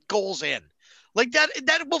goals in. Like that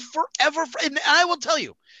will forever. And I will tell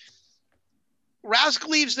you, Rask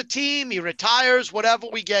leaves the team, he retires, whatever,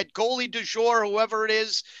 we get goalie du jour, whoever it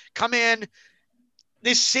is, come in.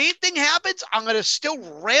 The same thing happens, I'm going to still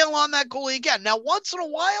rail on that goalie again. Now, once in a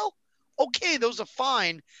while, okay, those are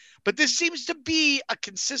fine. But this seems to be a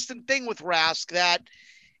consistent thing with Rask that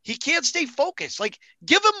he can't stay focused. Like,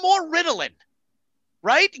 give him more Ritalin.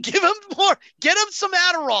 right? Give him more, get him some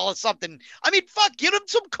Adderall or something. I mean, fuck, get him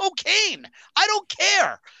some cocaine. I don't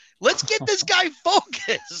care. Let's get this guy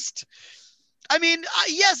focused. I mean,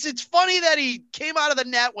 yes, it's funny that he came out of the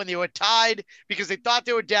net when they were tied because they thought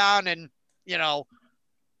they were down and,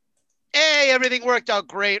 everything worked out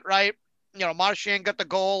great, right? Marchand got the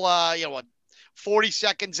goal, 40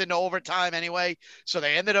 seconds into overtime anyway. So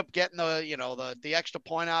they ended up getting the extra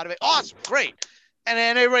point out of it. Awesome. Great. And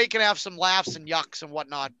then everybody can have some laughs and yucks and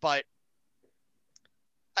whatnot, but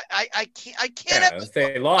I can't if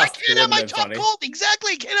they lost, I can't have my top goal.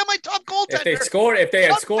 Exactly. I can't have my top goaltender. If they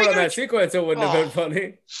had scored on that sequence, it wouldn't have been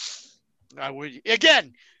funny.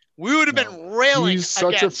 We would have been railing. He's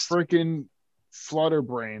such a freaking flutter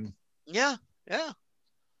brain. Yeah.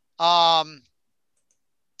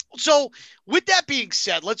 So with that being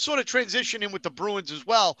said, let's sort of transition in with the Bruins as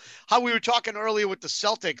well. How we were talking earlier with the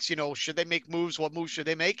Celtics, should they make moves? What moves should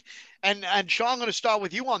they make? And Sean, I'm going to start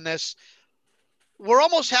with you on this. We're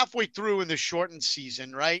almost halfway through in the shortened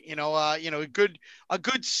season, right? A good,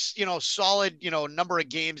 solid, number of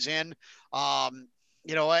games in.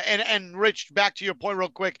 And Rich, back to your point real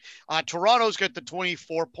quick. Toronto's got the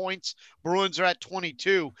 24 points. Bruins are at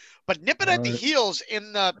 22, but nipping at the heels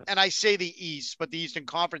in and I say the East, but the Eastern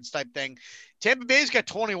Conference type thing. Tampa Bay's got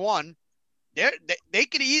 21. They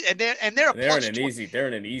could eat, and they're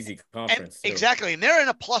in an easy conference. Exactly, and they're in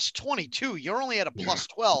a plus 22. You're only at a plus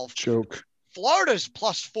 12. Joke. Florida's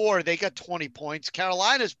plus 4. They got 20 points.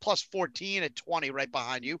 Carolina's plus 14 at 20, right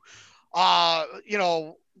behind you.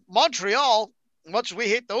 Montreal, much as we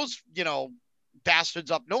hate those,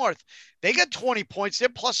 bastards up north, they got 20 points. They're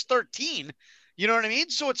plus 13. You know what I mean?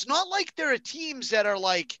 So it's not like there are teams that are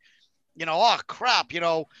like, oh crap,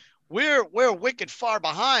 we're wicked far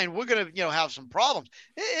behind. We're gonna, have some problems.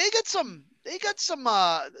 They got some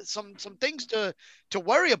things to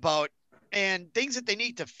worry about and things that they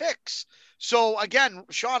need to fix. So again,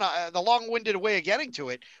 Sean, the long-winded way of getting to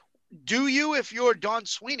it, do you, if you're Don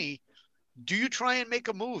Sweeney, do you try and make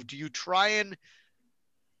a move? Do you try and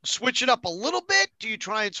switch it up a little bit? Do you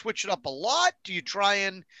try and switch it up a lot? Do you try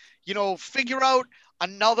and, figure out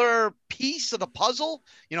another piece of the puzzle?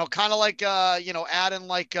 Kind of like, add in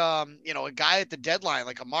like, a guy at the deadline,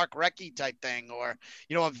 like a Mark Recchi type thing, or,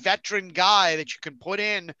 a veteran guy that you can put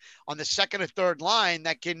in on the second or third line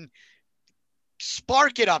that can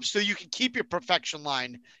spark it up so you can keep your perfection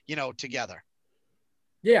line, together.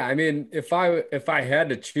 Yeah, I mean, if I had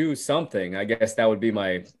to choose something, I guess that would be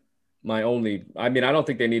my only. I mean, I don't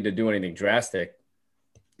think they need to do anything drastic.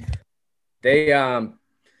 They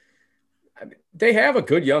have a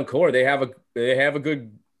good young core. They have a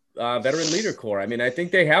good veteran leader core. I mean, I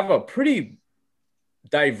think they have a pretty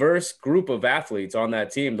diverse group of athletes on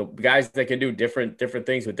that team. The guys that can do different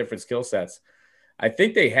things with different skill sets. I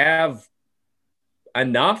think they have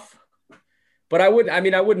enough. But I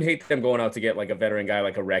wouldn't hate them going out to get like a veteran guy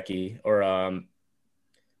like a Recchi or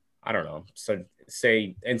I don't know. So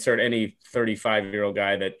say insert any 35-year-old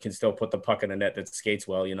guy that can still put the puck in the net that skates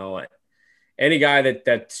well, any guy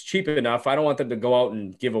that's cheap enough. I don't want them to go out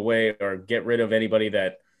and give away or get rid of anybody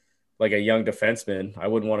that like a young defenseman. I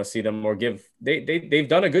wouldn't want to see them or give they've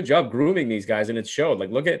done a good job grooming these guys and it showed. Like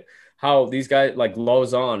look at how these guys like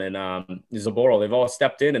Lozon and Zaboro, they've all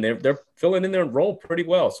stepped in and they're filling in their role pretty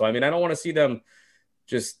well. So I mean, I don't want to see them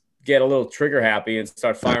just get a little trigger happy and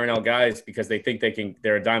start firing out guys because they think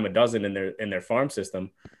they're a dime a dozen in their farm system.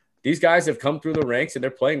 These guys have come through the ranks and they're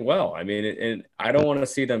playing well. I mean, and I don't want to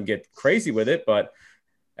see them get crazy with it, but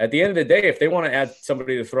at the end of the day, if they want to add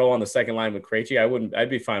somebody to throw on the second line with Krejci, I'd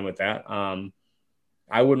be fine with that.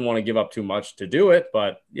 I wouldn't want to give up too much to do it,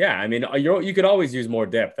 but yeah, I mean, you could always use more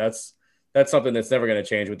depth. That's something that's never going to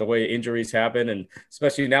change with the way injuries happen. And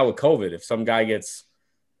especially now with COVID, if some guy gets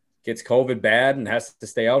COVID bad and has to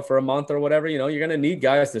stay out for a month or whatever, you're going to need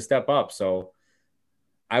guys to step up. So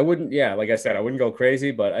I wouldn't, like I said, I wouldn't go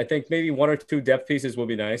crazy, but I think maybe one or two depth pieces will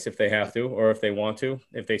be nice if they have to, or if they want to,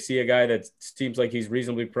 if they see a guy that seems like he's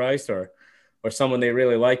reasonably priced or someone they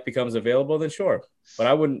really like becomes available, then sure. But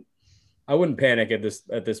I wouldn't panic at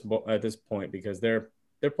this point because they're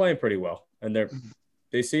playing pretty well and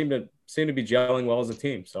they seem to be gelling well as a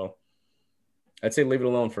team. So I'd say leave it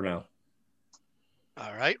alone for now.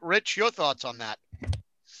 All right, Rich, your thoughts on that?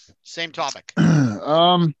 Same topic.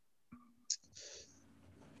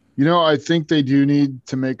 I think they do need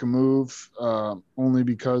to make a move only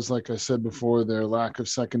because, like I said before, their lack of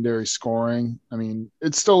secondary scoring. I mean,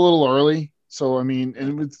 it's still a little early. So, I mean,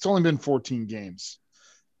 and it's only been 14 games.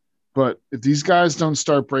 But if these guys don't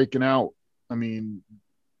start breaking out, I mean,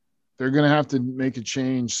 they're going to have to make a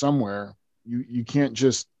change somewhere. You can't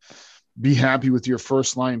just be happy with your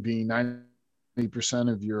first line being 9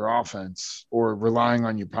 70% of your offense or relying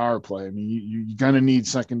on your power play. I mean, you're going to need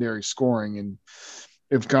secondary scoring. And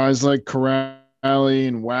if guys like Corrali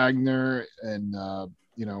and Wagner and,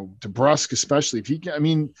 DeBrusque, especially if he can, I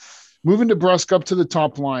mean, moving DeBrusque up to the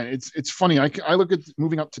top line, it's funny. I look at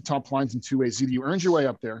moving up to top lines in two ways. Either you earned your way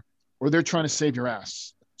up there or they're trying to save your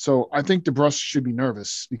ass. So I think DeBrusque should be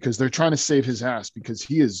nervous because they're trying to save his ass because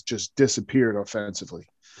he has just disappeared offensively.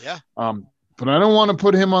 Yeah. But I don't want to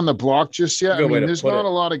put him on the block just yet. I mean, there's not a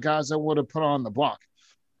lot of guys I would have put on the block.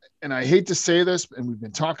 And I hate to say this, and we've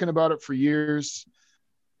been talking about it for years.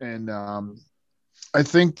 And I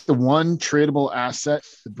think the one tradable asset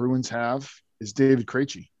the Bruins have is David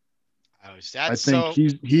Krejci. I think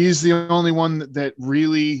he's the only one that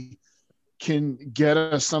really can get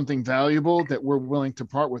us something valuable that we're willing to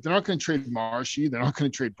part with. They're not going to trade Marshy. They're not going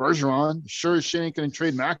to trade Bergeron. Sure as shit ain't going to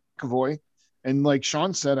trade McAvoy. And like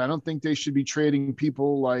Sean said, I don't think they should be trading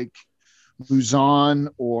people like Luzon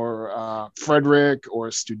or Frederick or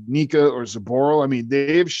Studnicka or Zaboral. I mean,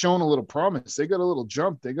 they've shown a little promise. They got a little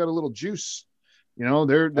jump. They got a little juice.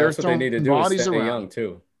 They're that's what they need to do is stay young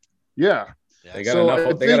too. Yeah. They got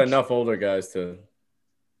enough older guys to.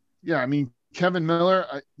 Yeah, I mean, Kevin Miller.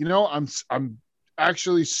 I'm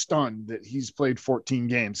actually stunned that he's played 14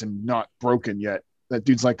 games and not broken yet. That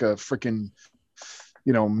dude's like a freaking,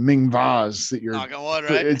 Ming vase that you're.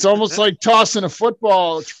 Right? It's almost like tossing a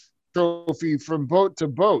football trophy from boat to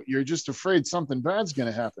boat. You're just afraid something bad's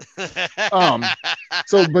going to happen.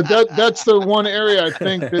 But that's the one area I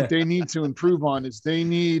think that they need to improve on is they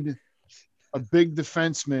need a big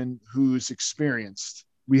defenseman who's experienced.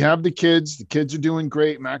 We have the kids. The kids are doing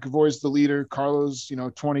great. McAvoy's the leader. Carlos,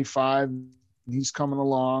 25. He's coming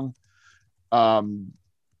along. I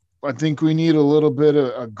think we need a little bit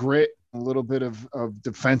of grit, a little bit of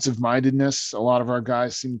defensive mindedness. A lot of our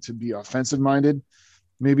guys seem to be offensive minded.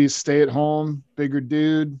 Maybe a stay at home, bigger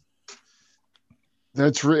dude.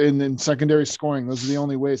 That's written in secondary scoring. Those are the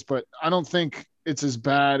only ways. But I don't think it's as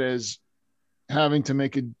bad as having to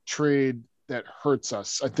make a trade that hurts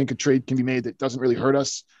us. I think a trade can be made that doesn't really hurt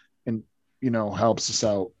us and, helps us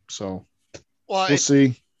out. So we'll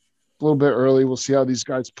see. A little bit early. We'll see how these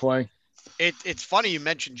guys play. It's funny you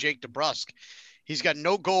mentioned Jake DeBrusque. He's got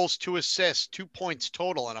no goals, 2 assists, 2 points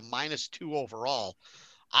total, and a -2 overall.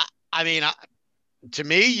 To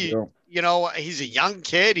me, he's a young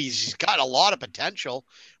kid. He's got a lot of potential,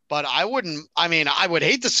 but I would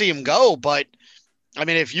hate to see him go, but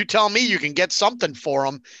if you tell me you can get something for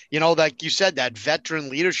him, like you said, that veteran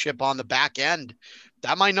leadership on the back end,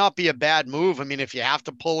 that might not be a bad move. If you have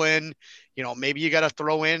to pull in, maybe you got to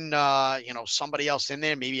throw in, somebody else in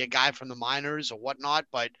there, maybe a guy from the minors or whatnot,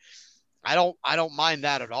 but I don't mind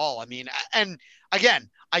that at all. And again,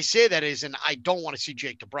 I say that I don't want to see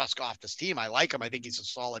Jake DeBrusque off this team. I like him. I think he's a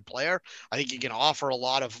solid player. I think he can offer a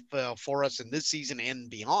lot of for us in this season and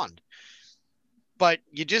beyond. But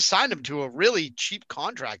you just signed him to a really cheap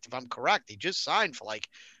contract, if I'm correct. He just signed for like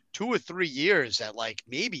 2 or 3 years at like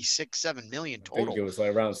maybe 6-7 million total. I think it was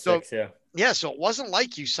like around 6, yeah. Yeah, so it wasn't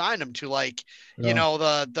like you signed him to like,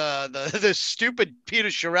 the stupid Peter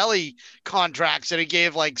Chiarelli contracts that he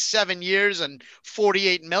gave like 7 years and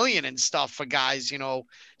 48 million and stuff for guys,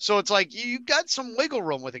 So it's like you got some wiggle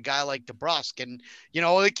room with a guy like DeBrusque, and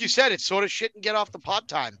like you said, it's sort of shit and get off the pot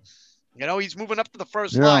time. He's moving up to the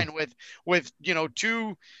first line with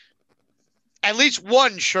two, at least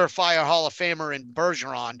one surefire Hall of Famer in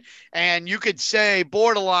Bergeron, and you could say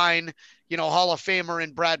borderline, Hall of Famer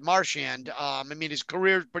in Brad Marchand. His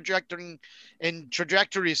career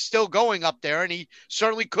trajectory is still going up there, and he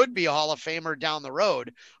certainly could be a Hall of Famer down the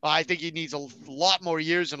road. I think he needs a lot more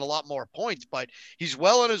years and a lot more points, but he's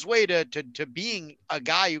well on his way to being a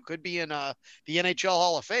guy who could be in the NHL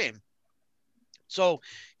Hall of Fame. So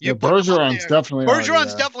Bergeron's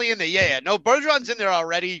definitely in there. Yeah. No, Bergeron's in there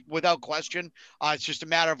already without question. It's just a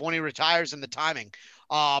matter of when he retires and the timing.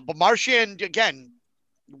 But Marchand, again,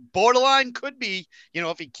 borderline could be,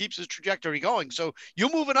 if he keeps his trajectory going. So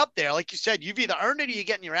you're moving up there. Like you said, you've either earned it or you're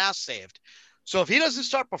getting your ass saved. So if he doesn't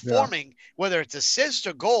start performing, whether it's assists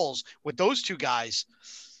or goals with those two guys,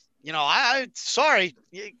 sorry,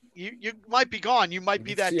 you might be gone. You might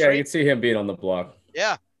be that. Yeah, you can see him being on the block.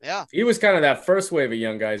 Yeah. Yeah. He was kind of that first wave of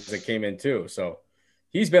young guys that came in too. So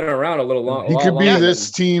he's been around a little long. He could be this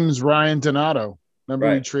team's Ryan Donato.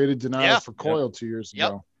 Remember he traded Donato for Coyle 2 years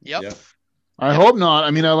ago. Yep. I hope not. I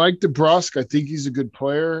like DeBrusque. I think he's a good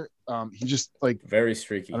player. He just very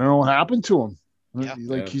streaky. I don't know what happened to him.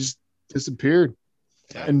 He's disappeared.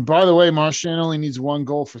 Yeah. And by the way, Marchand only needs 1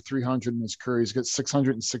 goal for 300 in his career. He's got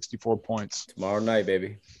 664 points. Tomorrow night,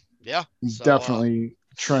 baby. Yeah. He's definitely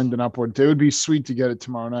trending upward. It would be sweet to get it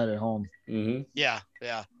tomorrow night at home. Mm-hmm. Yeah.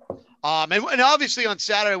 And obviously on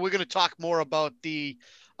Saturday we're going to talk more about the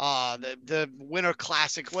Winter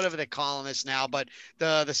Classic, whatever they're calling this now, but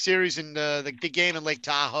the series in the game in Lake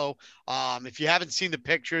Tahoe. If you haven't seen the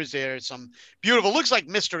pictures, there's some beautiful. Looks like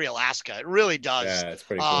Mystery Alaska. It really does. Yeah, it's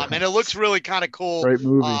pretty cool. And it looks really kind of cool. Great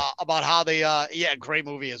movie. About how they great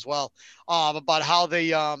movie as well. About how they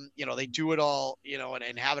they do it all,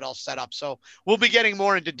 and have it all set up. So we'll be getting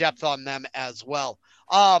more into depth on them as well.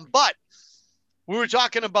 But we were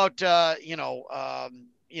talking about things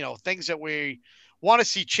that we want to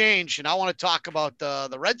see change, and I want to talk about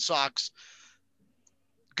the Red Sox.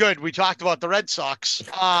 Good, we talked about the Red Sox.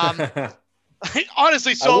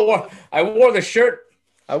 Honestly, so I wore the shirt.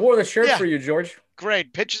 I wore the shirt for you, George.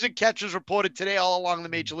 Great. Pitchers and catchers reported today all along the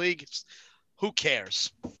major leagues. Who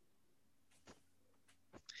cares?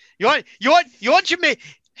 You want your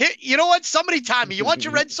you know what? Somebody time me. You want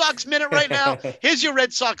your Red Sox minute right now? Here's your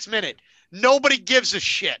Red Sox minute. Nobody gives a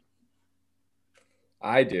shit.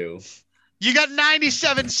 I do. You got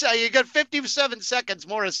 97. You got 57 seconds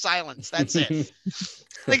more of silence. That's it.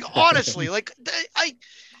 Like honestly, like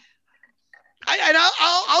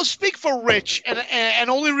I'll speak for Rich, and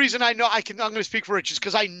only reason I'm going to speak for Rich is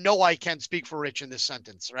because I know I can speak for Rich in this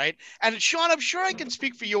sentence, right? And Sean, I'm sure I can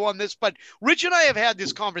speak for you on this, but Rich and I have had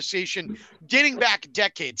this conversation dating back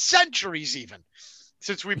decades, centuries even,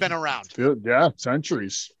 since we've been around. Yeah,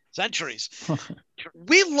 centuries.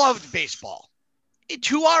 We loved baseball.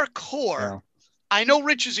 To our core, I know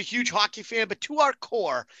Rich is a huge hockey fan, but to our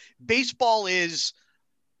core, baseball is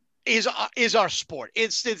our sport.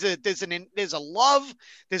 There's a love,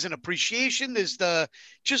 there's an appreciation, there's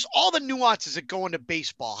just all the nuances that go into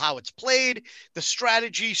baseball, how it's played, the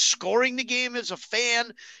strategy, scoring the game as a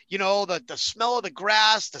fan, the smell of the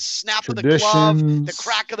grass, the snap of the glove, the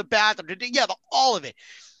crack of the bat, all of it.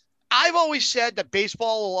 I've always said that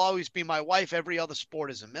baseball will always be my wife. Every other sport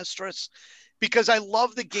is a mistress. Because I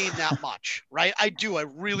love the game that much, right? I do. I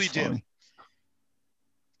really do.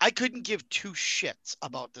 I couldn't give two shits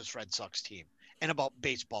about this Red Sox team and about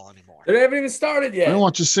baseball anymore. They haven't even started yet. I didn't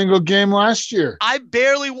watch a single game last year. I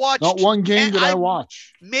barely watched. Not one game did I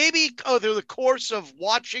watch. Maybe through the course of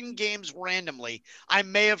watching games randomly, I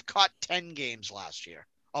may have caught 10 games last year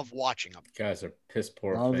of watching them. Guys are piss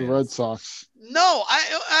poor fans. The Red Sox. No,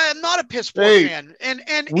 I'm not a piss poor fan. And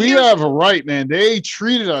we have a right, man. They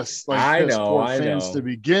treated us like piss poor fans to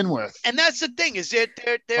begin with. And that's the thing is that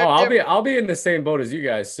I'll be in the same boat as you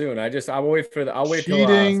guys soon. I'll wait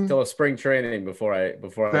till a spring training before I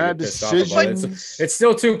get pissed off about it. It's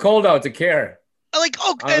still too cold out to care. Like,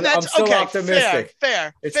 okay, I'm still optimistic.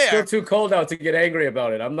 Fair. Still too cold out to get angry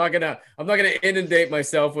about it. I'm not gonna inundate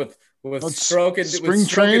myself with spring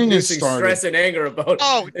training is stress and anger about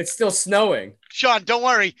it's still snowing. Sean, don't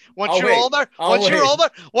worry. Once you're older,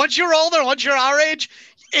 once you're our age,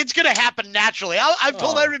 it's gonna happen naturally. I've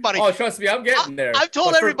told everybody. Oh, trust me, I'm getting there. I've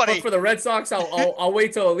told everybody. For the Red Sox, I'll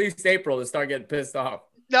wait till at least April to start getting pissed off.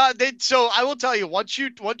 No, so I will tell you, once you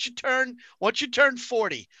turn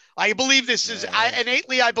 40, I believe this is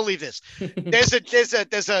innately I believe this. There's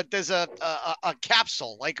a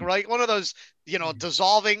capsule, like one of those,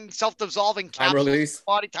 self-dissolving capsules,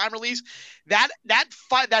 body time release. That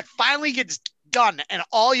finally gets done, and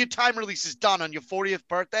all your time release is done on your 40th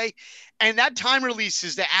birthday, and that time release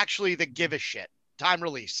is the give a shit time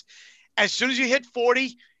release. As soon as you hit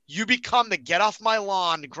 40. You become the get off my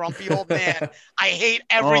lawn, grumpy old man. I hate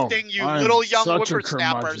everything, you little young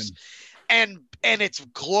whippersnappers. And it's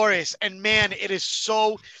glorious. And man, it is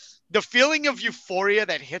so the feeling of euphoria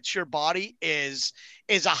that hits your body is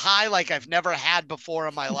a high like I've never had before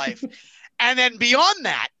in my life. And then beyond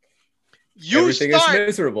that, everything is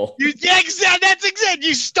miserable. That's exact.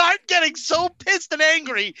 You start getting so pissed and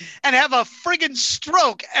angry and have a friggin'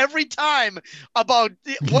 stroke every time about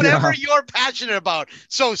whatever you're passionate about.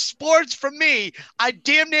 So sports for me, I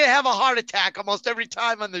damn near have a heart attack almost every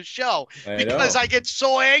time on the show because I get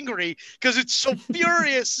so angry because it's so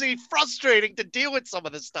furiously frustrating to deal with some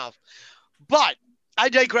of this stuff. But I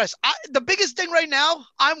digress. The biggest thing right now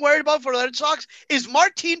I'm worried about for the Red Sox is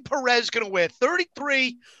Martin Perez going to wear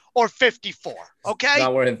 33 or 54. Okay. He's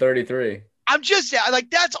not wearing 33. I'm just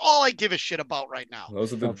that's all I give a shit about right now.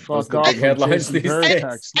 Those are the big headlines these days.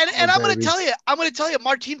 And I'm going to tell you,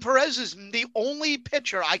 Martin Perez is the only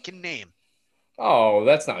pitcher I can name. Oh,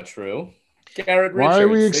 that's not true. Garrett Richards. Why are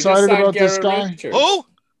we excited about this guy? Who?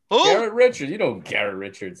 Who? Garrett Richards. You know who Garrett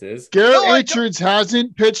Richards is. Garrett Richards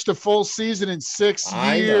hasn't pitched a full season in 6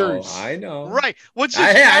 years. I know. Right. What's his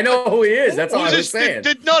I know who he is. That's all I was saying.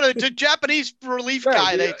 The Japanese relief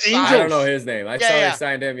guy they signed. I don't know his name. I saw they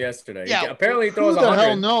signed him yesterday. Yeah. Apparently he throws Who the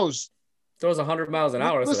hell knows? Throws 100 miles an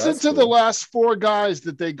hour. Listen to the last 4 guys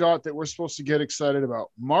that they got that we're supposed to get excited about.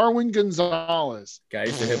 Marwin Gonzalez. Guy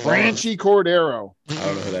used to hit Franchi Cordero. I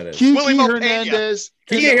don't know who that is. Kiki Hernandez.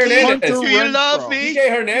 Kiki Hernandez. Do you love me? Kiki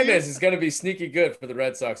Hernandez is going to be sneaky good for the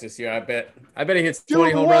Red Sox this year, I bet. I bet he hits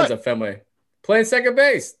 20 home runs at Fenway. Playing second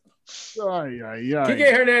base.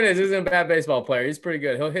 Kike Hernandez isn't a bad baseball player. He's pretty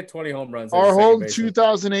good. He'll hit 20 home runs. Our whole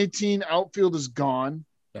 2018 outfield is gone.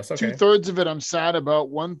 That's okay. 2/3 of it I'm sad about.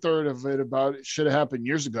 1/3 of it should have happened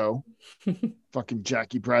years ago. Fucking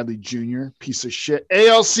Jackie Bradley Jr. Piece of shit.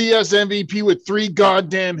 ALCS MVP with 3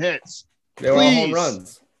 goddamn hits. They were all home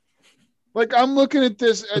runs. Like, I'm looking at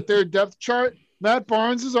this at their depth chart. Matt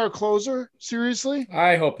Barnes is our closer. Seriously?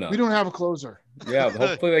 I hope not. We don't have a closer. Yeah,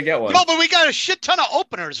 hopefully they get one. No, but we got a shit ton of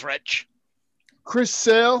openers, Rich. Chris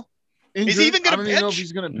Sale. Injured. Is he even going to pitch? I don't even know if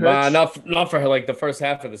he's going to pitch. Not for like the first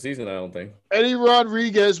half of the season, I don't think. Eddie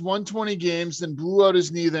Rodriguez won 20 games, then blew out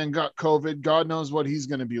his knee, then got COVID. God knows what he's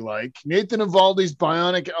going to be like. Nathan Eovaldi's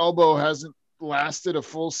bionic elbow hasn't lasted a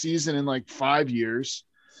full season in like 5 years.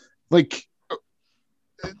 Like,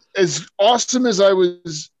 as awesome as I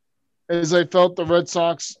felt the Red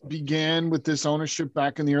Sox began with this ownership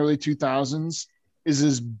back in the early 2000s, is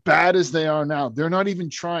as bad as they are now. They're not even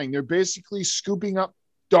trying. They're basically scooping up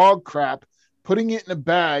dog crap, putting it in a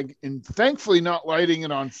bag, and thankfully not lighting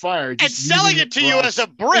it on fire. And selling it to you as a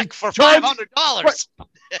brick for $500. Right.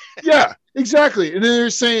 Yeah, exactly. And then they're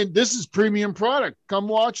saying, this is premium product. Come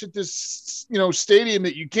watch at this, stadium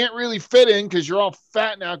that you can't really fit in because you're all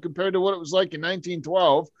fat now compared to what it was like in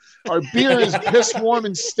 1912. Our beer is piss warm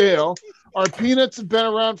and stale. Our peanuts have been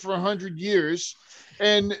around for 100 years.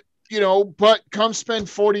 And, but come spend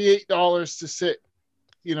 $48 to sit,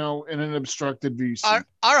 in an obstructed VC.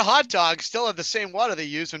 Our hot dogs still have the same water they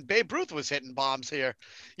used when Babe Ruth was hitting bombs here.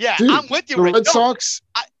 Yeah, dude, I'm with you. The Red Sox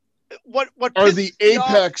what are the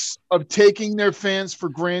apex of taking their fans for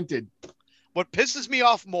granted. What pisses me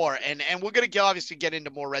off more, and we're going to obviously get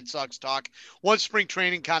into more Red Sox talk once spring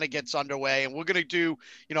training kind of gets underway, and we're going to do,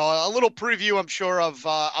 a little preview, I'm sure, of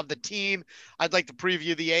the team. I'd like to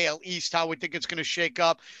preview the AL East, how we think it's going to shake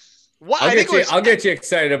up. I'll get you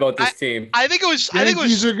excited about this team. I think it was.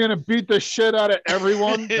 Yankees are going to beat the shit out of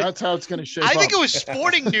everyone. That's how it's going to shake up. I think it was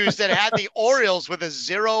Sporting News that had the Orioles with a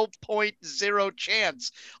 0.0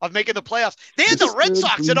 chance of making the playoffs. They had the Red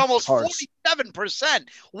Sox at almost 47%.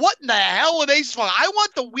 What in the hell were they smoking? I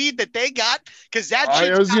want the weed that they got because that.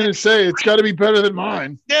 I was going to say it's got to be better than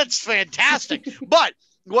mine. That's fantastic, but.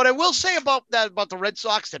 What I will say about the Red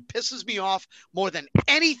Sox that pisses me off more than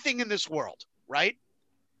anything in this world, right?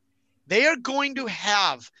 They are going to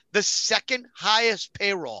have the second highest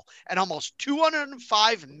payroll and almost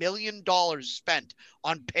 $205 million spent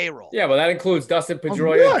on payroll. Yeah, well, that includes Dustin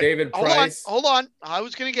Pedroia, David Price. Hold on. I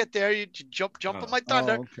was going to get there. You jump on my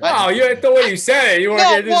thunder. Okay. The way you said it. You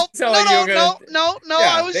weren't going to tell you were going to. No.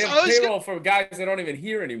 Yeah, they have payroll for guys that don't even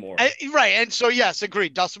hear anymore. Right. And so, yes,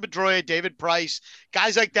 agreed. Dustin Pedroia, David Price,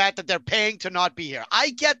 guys like that they're paying to not be here. I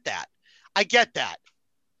get that.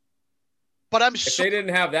 But if they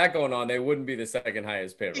didn't have that going on, they wouldn't be the second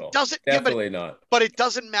highest payroll. Definitely not. But it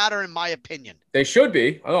doesn't matter, in my opinion. They should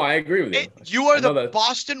be. Oh, I agree with you. You are the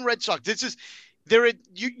Boston Red Sox.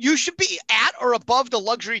 You should be at or above the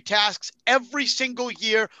luxury tasks every single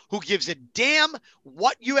year. Who gives a damn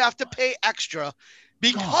what you have to pay extra?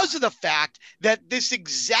 Because of the fact that this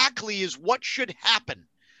exactly is what should happen.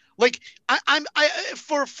 Like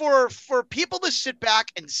for people to sit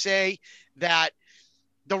back and say that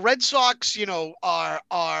the Red Sox, are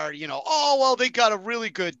oh well, they got a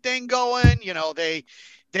really good thing going.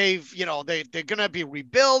 They're gonna be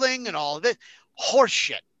rebuilding and all of this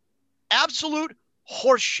horseshit, absolute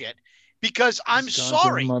horseshit. Because I'm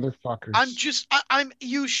sorry, motherfuckers.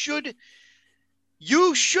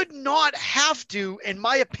 You should not have to, in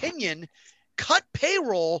my opinion, cut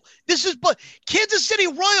payroll. But Kansas City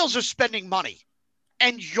Royals are spending money,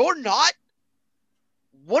 and you're not.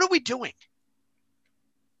 What are we doing?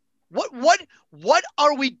 What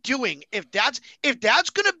are we doing if that's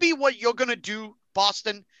going to be what you're going to do,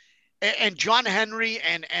 Boston, and John Henry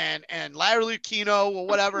and Larry Lucchino or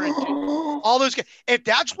whatever, and all those guys? If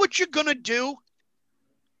that's what you're going to do,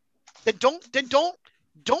 then don't do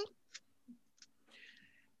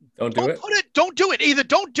it. Don't do it. Either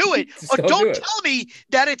don't do it or don't tell me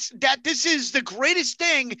that this is the greatest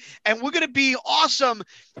thing and we're going to be awesome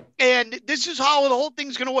and this is how the whole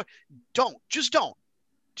thing's going to work. Just don't.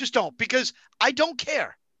 Just don't, because I don't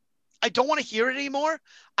care. I don't want to hear it anymore.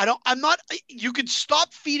 You can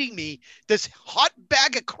stop feeding me this hot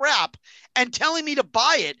bag of crap and telling me to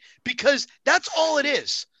buy it, because that's all it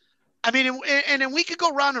is. I mean, and we could go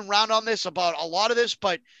round and round on this about a lot of this,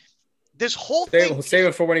 but this whole thing. Save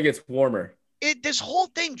it for when it gets warmer. This whole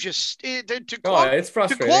thing just It's to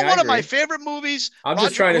frustrating. quote one of my favorite movies. I'm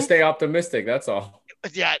just trying to stay optimistic. That's all.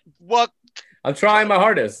 Yeah. Well, I'm trying my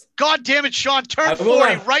hardest. God damn it, Sean! Turn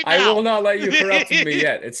 40 right now. I will not let you corrupt me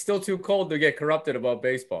yet. It's still too cold to get corrupted about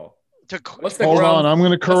baseball. Hold on, I'm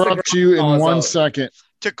going to corrupt you in 1 second.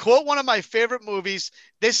 To quote one of my favorite movies,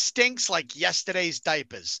 this stinks like yesterday's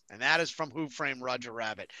diapers. And that is from Who Framed Roger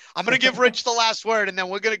Rabbit. I'm going to give Rich the last word, and then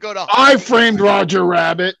we're going to go to... I framed Roger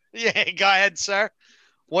Rabbit. Yeah, go ahead, sir.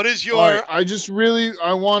 What is your... Right,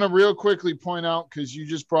 I want to real quickly point out, because you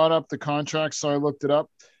just brought up the contract, so I looked it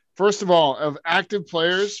up. First of all, of active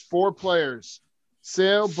players, 4 players,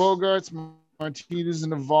 Sale, Bogarts, Martinez,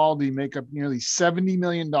 and Evaldi make up nearly $70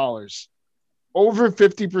 million. Over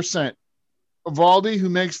 50%. Evaldi, who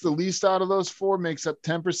makes the least out of those 4, makes up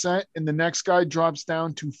 10%, and the next guy drops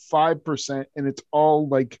down to 5%, and it's all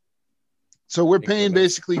like, so we're paying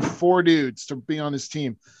basically 4 dudes to be on this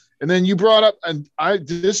team. And then you brought up, and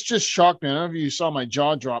this just shocked me. I don't know if you saw my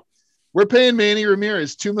jaw drop. We're paying Manny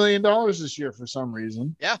Ramirez $2 million this year for some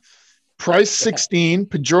reason. Yeah. Price 16,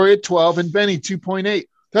 Pedroia 12, and Benny 2.8.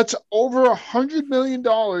 That's over $100 million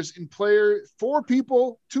in player, 4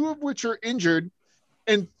 people, 2 of which are injured,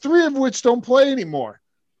 and 3 of which don't play anymore.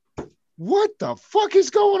 What the fuck is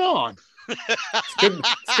going on?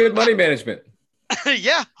 It's good money management.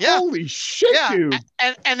 Yeah. Holy shit, dude.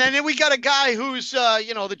 And then we got a guy who's, the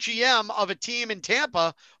GM of a team in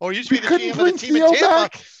Tampa, or used to be the GM of the team in Tampa,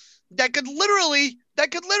 that could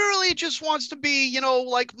literally just wants to be,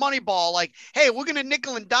 like Moneyball, like, hey, we're going to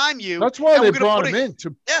nickel and dime you. That's why they brought him in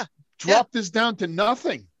to drop this down to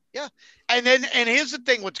nothing. Yeah. And here's the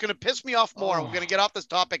thing, what's going to piss me off more, and we're going to get off this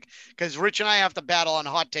topic because Rich and I have to battle on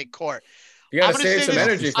Hot Take Court. You got to save some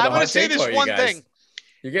energy for the Hot Take Court, you guys.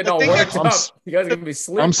 You're getting all worked up. You guys are going to be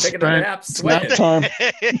sleeping, taking a nap, sweating.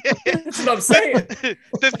 That's what I'm saying.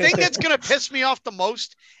 The thing that's going to piss me off the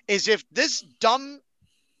most is if this dumb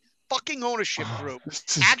fucking ownership group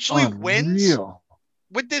actually wins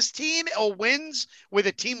with this team, or wins with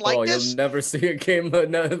a team like this. You'll never see a game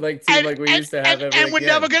like we used to have. And we're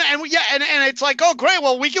never gonna. And it's like, oh great,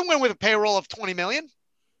 well we can win with a payroll of $20 million.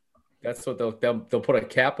 That's what they'll put a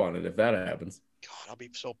cap on it if that happens. God, I'll be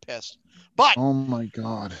so pissed. But oh my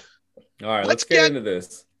God! All right, let's get into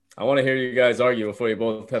this. I want to hear you guys argue before you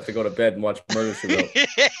both have to go to bed and watch Murder, She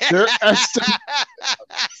Wrote.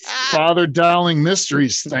 Father Dowling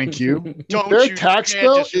Mysteries, thank you. Their tax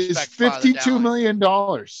bill is $52 million.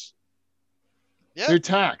 Yeah. Their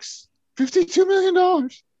tax, $52 million.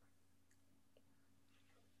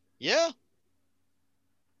 Yeah.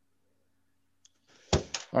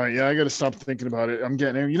 All right, I got to stop thinking about it. I'm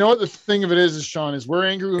getting angry. You know what the thing of it is, Sean, is we're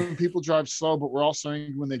angry when people drive slow, but we're also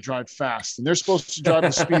angry when they drive fast. And they're supposed to drive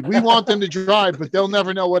the speed we want them to drive, but they'll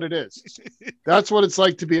never know what it is. That's what it's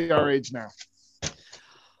like to be our age now.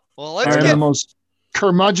 Well, let's get the most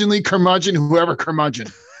curmudgeon, whoever curmudgeon.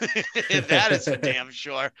 That is for damn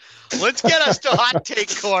sure. Let's get us to Hot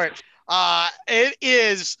Take Court. It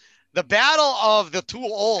is the battle of the 2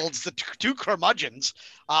 olds, the 2 curmudgeons,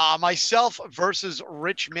 myself versus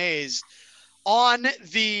Rich Mays, on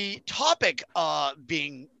the topic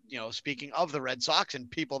being, speaking of the Red Sox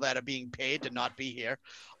and people that are being paid to not be here,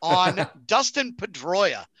 on Dustin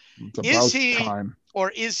Pedroia. Is he time.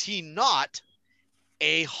 Or is he not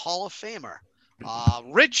a Hall of Famer?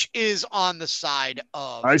 Rich is on the side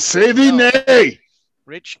of I say thee nay.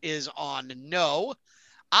 Rich is on no.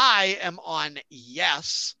 I am on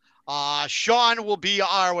yes. Sean will be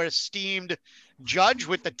our esteemed judge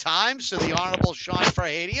with the time. So the Honorable Sean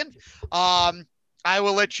Farhadian. I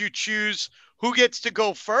will let you choose who gets to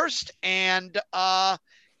go first and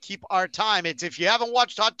keep our time. It's, if you haven't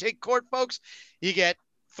watched Hot Take Court, folks, you get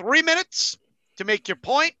 3 minutes to make your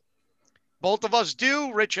point. Both of us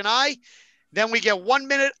do, Rich and I. Then we get 1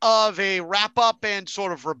 minute of a wrap up and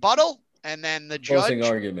sort of rebuttal. And then the judge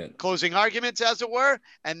closing arguments, as it were.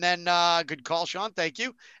 And then good call, Sean. Thank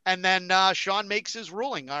you. And then Sean makes his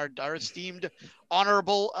ruling, our esteemed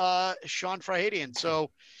honorable Sean Farhadian. So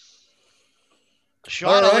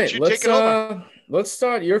Sean, I'll let you take it over. Let's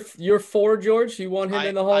start. You're for George. You want him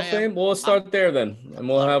in the Hall of Fame? Well, we'll start there then. And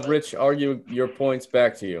we'll have Rich argue your points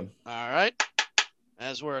back to you. All right.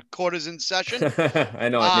 As we're quarters in session. I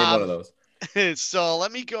know. I made one of those. So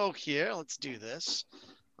let me go here. Let's do this.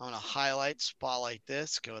 I'm going to highlight, spotlight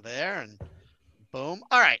this, go there, and boom.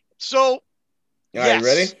 All right. So All right, you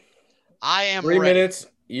ready? I am 3 ready. minutes.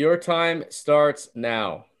 Your time starts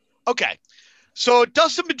now. Okay. So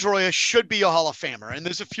Dustin Pedroia should be a Hall of Famer, and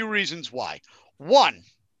there's a few reasons why. One,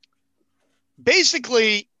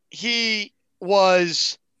 basically, he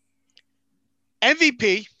was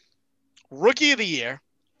MVP, Rookie of the Year,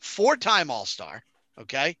 4-time All-Star,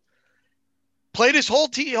 okay? Played his whole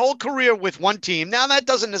career with one team. Now, that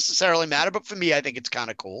doesn't necessarily matter, but for me, I think it's kind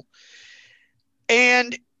of cool.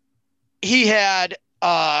 And he had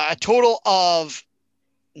a total of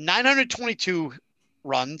 922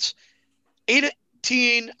 runs,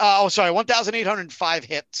 1,805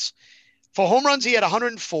 hits. For home runs, he had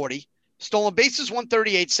 140. Stolen bases,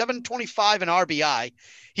 138, 725 in RBI.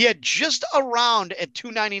 He had just around at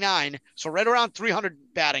 299, so right around 300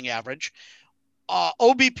 batting average.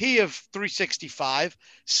 OBP of 365,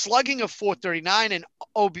 slugging of 439, and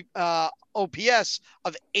OPS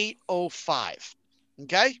of 805.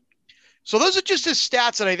 Okay? So those are just his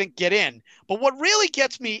stats that I think get in. But what really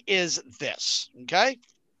gets me is this. Okay?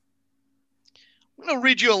 I'm going to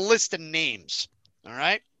read you a list of names. All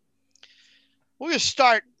right? We're going to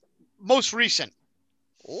start most recent.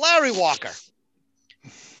 Larry Walker,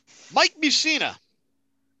 Mike Mussina,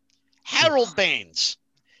 Harold Baines,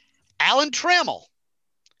 Alan Trammell,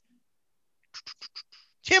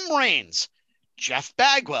 Tim Raines, Jeff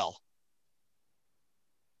Bagwell,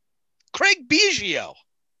 Craig Biggio.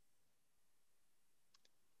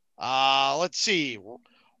 Let's see.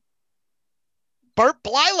 Bert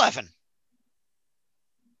Blyleven.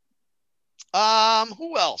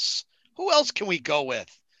 Who else? Who else can we go with?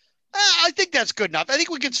 I think that's good enough. I think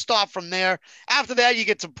we can stop from there. After that, you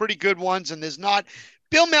get some pretty good ones, and there's not.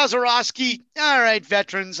 Bill Mazeroski, all right,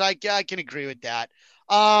 veterans. I can agree with that.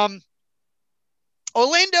 Orlando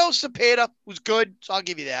Cepeda was good, so I'll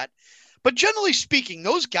give you that. But generally speaking,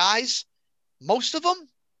 those guys, most of them,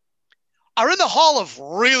 are in the Hall of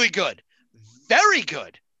really good, very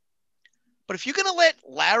good. But if you're going to let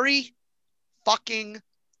Larry fucking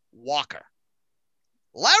Walker,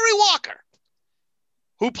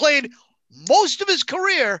 who played most of his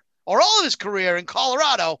career or all of his career in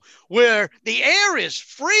Colorado, where the air is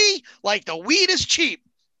free, like the weed is cheap.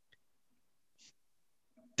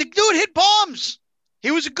 The dude hit bombs.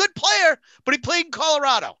 He was a good player, but he played in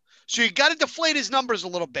Colorado. So you got to deflate his numbers a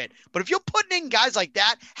little bit. But if you're putting in guys like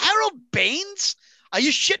that, Harold Baines, are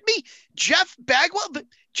you shitting me? Jeff Bagwell,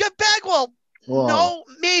 wow. No,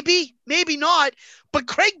 maybe not. But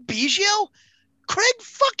Craig fucking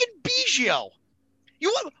Biggio.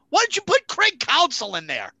 Why don't you put Craig Counsell in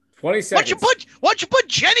there? 20 seconds. Why don't you put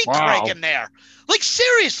Jenny Craig in there? Like,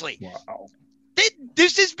 seriously. Wow.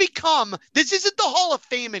 This isn't the Hall of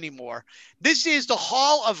Fame anymore. This is the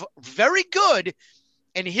Hall of Very Good.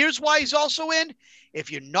 And here's why he's also in.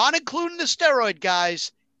 If you're not including the steroid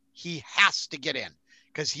guys, he has to get in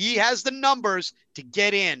because he has the numbers to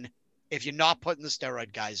get in if you're not putting the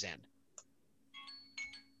steroid guys in.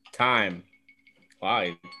 Time. Wow,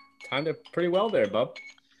 you timed it pretty well there, bub.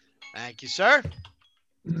 Thank you, sir.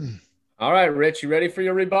 All right, Rich, you ready for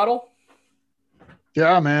your rebuttal?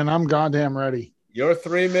 Yeah, man, I'm goddamn ready. Your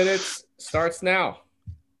 3 minutes starts now.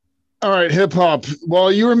 All right, hip hop.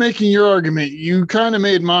 While you were making your argument, you kind of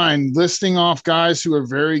made mine, listing off guys who are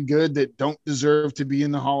very good that don't deserve to be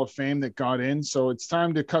in the Hall of Fame that got in. So it's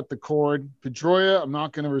time to cut the cord. Pedroia, I'm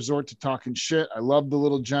not going to resort to talking shit. I love the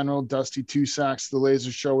little general, Dusty Two Sacks, the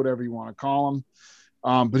Laser Show, whatever you want to call him.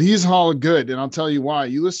 But he's Hall of Good, and I'll tell you why.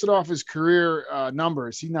 You listed off his career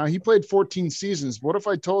numbers. He played 14 seasons. What if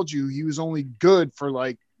I told you he was only good for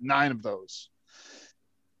like 9 of those?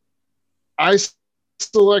 I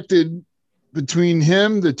selected between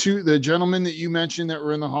him, the gentlemen that you mentioned that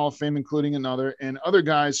were in the Hall of Fame, including another, and other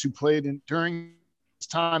guys who played during his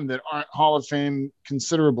time that aren't Hall of Fame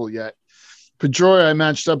considerable yet. Pedroia, I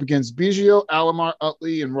matched up against Biggio, Alomar,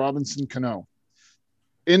 Utley, and Robinson Cano.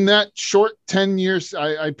 In that short 10 years,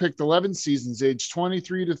 I picked 11 seasons, age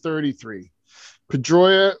 23 to 33.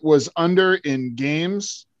 Pedroia was under in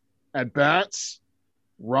games, at bats,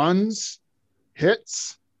 runs,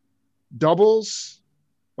 hits, doubles.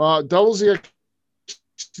 Doubles he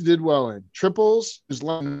did well in. Triples,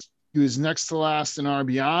 he was next to last in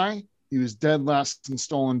RBI. He was dead last in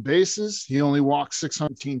stolen bases. He only walked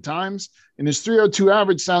 615 times. And his 302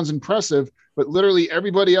 average sounds impressive, but literally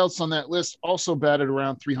everybody else on that list also batted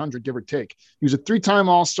around 300, give or take. He was a 3-time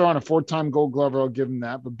All-Star and a 4-time Gold Glover. I'll give him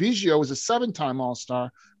that. But Biggio was a 7-time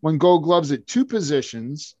All-Star, won Gold Gloves at 2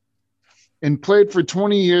 positions, and played for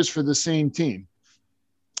 20 years for the same team.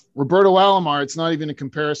 Roberto Alomar, it's not even a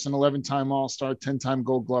comparison, 11-time All-Star, 10-time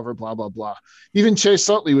Gold Glover, blah, blah, blah. Even Chase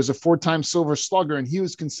Utley was a 4-time Silver Slugger, and he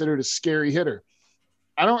was considered a scary hitter.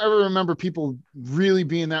 I don't ever remember people really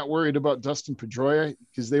being that worried about Dustin Pedroia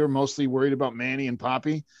because they were mostly worried about Manny and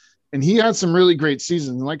Poppy. And he had some really great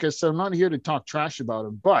seasons. And like I said, I'm not here to talk trash about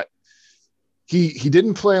him, but he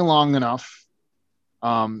didn't play long enough.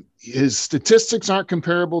 His statistics aren't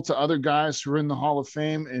comparable to other guys who are in the Hall of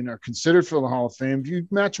Fame and are considered for the Hall of Fame. If you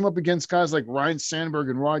match him up against guys like Ryan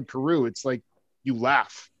Sandberg and Rod Carew, it's like you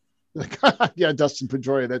laugh. Like, yeah, Dustin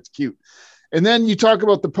Pedroia, that's cute. And then you talk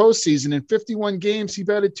about the postseason. In 51 games, he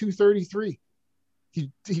batted .233.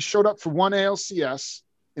 He showed up for one ALCS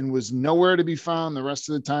and was nowhere to be found the rest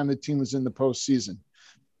of the time the team was in the postseason.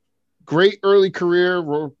 Great early career,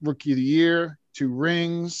 rookie of the year, 2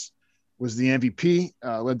 rings, was the MVP,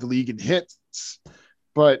 led the league in hits,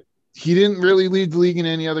 but he didn't really lead the league in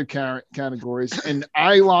any other categories. And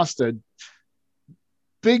I lost a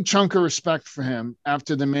big chunk of respect for him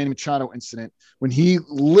after the Manny Machado incident, when he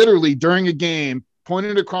literally during a game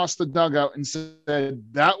pointed across the dugout and said,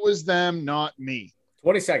 "That was them, not me."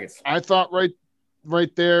 20 seconds. I thought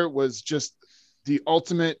right there was just the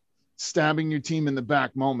ultimate stabbing your team in the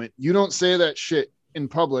back moment. You don't say that shit in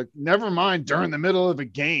public, never mind during the middle of a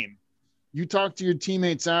game. You talk to your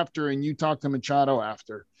teammates after, and you talk to Machado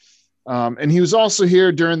after. And he was also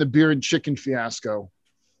here during the beer and chicken fiasco.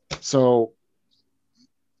 So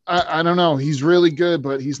I don't know. He's really good,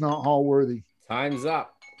 but he's not Hall worthy. Time's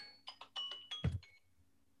up.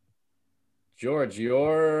 George,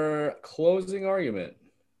 your closing argument.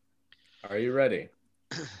 Are you ready?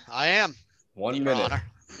 I am. 1 minute. Honor.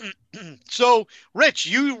 So, Rich,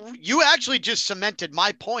 you actually just cemented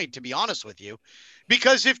my point, to be honest with you,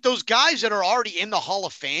 because if those guys that are already in the Hall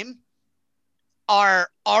of Fame are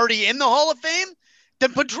already in the Hall of Fame,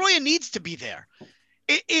 then Pedroia needs to be there.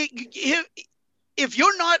 If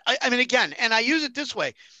you're not, I mean, again, and I use it this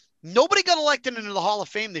way, nobody got elected into the Hall of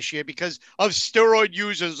Fame this year because of steroid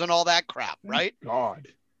users and all that crap, right? God.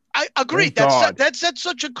 I agree. That's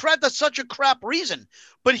such a crap reason.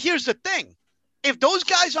 But here's the thing. If those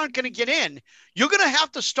guys aren't going to get in, you're going to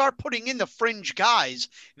have to start putting in the fringe guys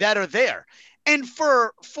that are there. And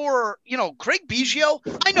for Craig Biggio,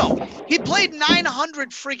 I know he played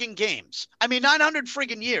 900 friggin' games. I mean, 900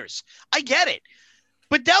 friggin' years. I get it.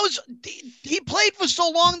 But he played for so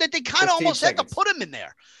long that they kind of almost had to put him in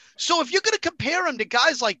there. So if you're going to compare him to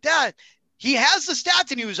guys like that, he has the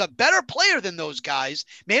stats and he was a better player than those guys.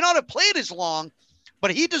 May not have played as long,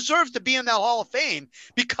 but he deserves to be in that Hall of Fame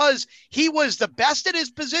because he was the best at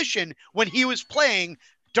his position when he was playing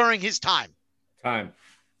during his time.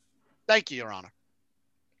 Thank you, Your Honor.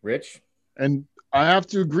 Rich? And I have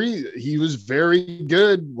to agree. He was very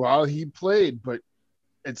good while he played, but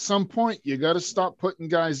at some point you got to stop putting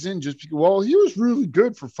guys in just because, well, he was really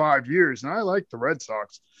good for 5 years and I like the Red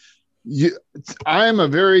Sox. I am a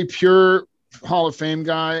very pure Hall of Fame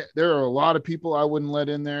guy. There are a lot of people I wouldn't let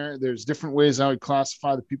in there. There's different ways I would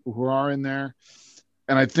classify the people who are in there.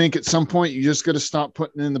 And I think at some point you just got to stop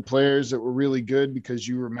putting in the players that were really good because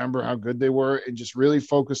you remember how good they were and just really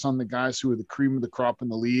focus on the guys who are the cream of the crop in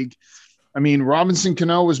the league. I mean, Robinson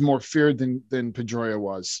Cano was more feared than Pedroia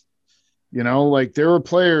was. You know, like there were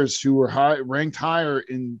players who were ranked higher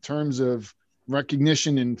in terms of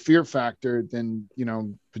recognition and fear factor than,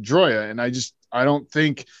 Pedroia. And I don't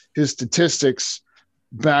think his statistics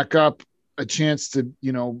back up a chance to,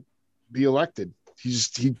 be elected.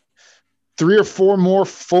 He 3 or 4 more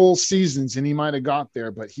full seasons and he might've got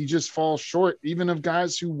there, but he just falls short even of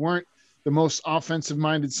guys who weren't the most offensive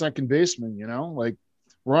minded second baseman, like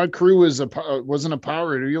Rod Carew wasn't a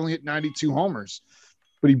power hitter. He only hit 92 homers,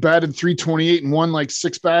 but he batted .328 and won like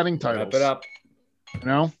 6 batting titles. Wrap it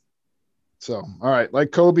up. So, all right.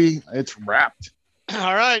 Like Kobe, it's wrapped.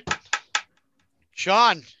 All right.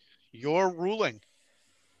 Sean, your ruling.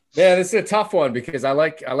 Yeah, this is a tough one because I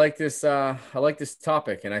like this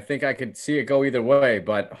topic and I think I could see it go either way,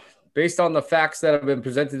 but based on the facts that have been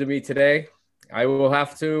presented to me today, I will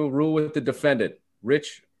have to rule with the defendant.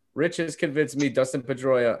 Rich has convinced me Dustin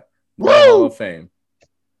Pedroia, no Hall of Fame.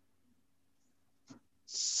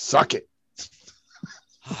 Suck it.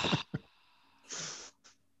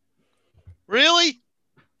 Really?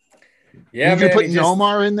 Yeah, you can put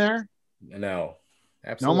Nomar in there? No.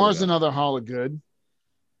 Absolutely. Nomar's another Hall of Good.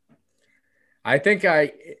 I think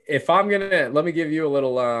if I'm gonna let me give you a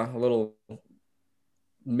little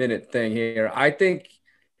minute thing here. I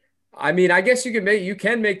guess you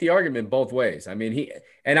can make the argument both ways. I mean,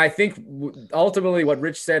 I think ultimately what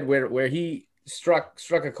Rich said where he struck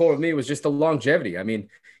a chord with me was just the longevity. I mean,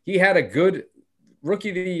 he had a good rookie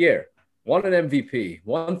of the year, won an MVP,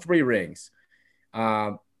 won 3 rings,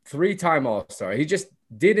 3-time All-Star. He just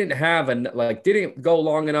didn't have didn't go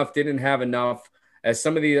long enough, didn't have enough as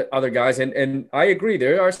some of the other guys. And I agree,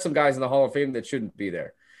 there are some guys in the Hall of Fame that shouldn't be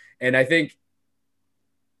there. And I think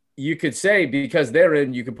you could say because they're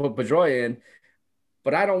in, you could put Pedroia in,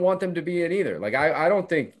 but I don't want them to be in either. Like, I don't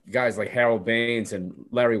think guys like Harold Baines and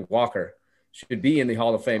Larry Walker should be in the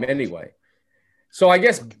Hall of Fame anyway. So I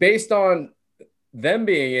guess based on them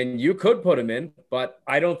being in, you could put him in, but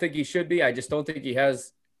I don't think he should be. I just don't think he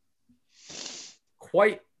has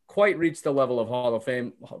quite reached the level of Hall of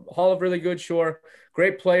Fame. Hall of really good, sure.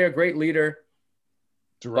 Great player, great leader.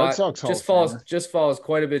 The Red Sox Hall of Famer. Just falls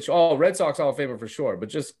quite a bit. Oh, Red Sox Hall of Famer for sure, but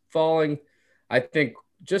just falling, I think,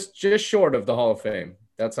 just short of the Hall of Fame.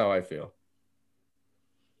 That's how I feel.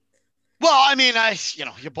 Well, I mean,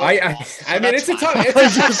 you're both wrong, I mean, it's a tough. I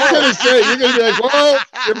was just gonna say, you're gonna be like, well,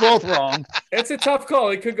 you're both wrong. It's a tough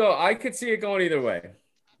call. It could go. I could see it going either way.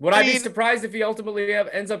 Would I be surprised if he ultimately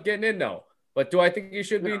ends up getting in? No. But do I think he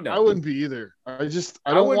should be? No. I wouldn't be either. I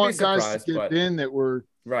don't want guys to get in that were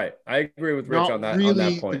right. I agree with Rich on that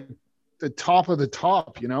point. The top of the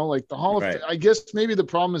top, like the Hall of Fame. I guess maybe the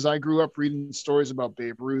problem is I grew up reading stories about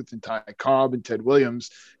Babe Ruth and Ty Cobb and Ted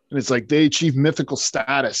Williams, and it's like they achieve mythical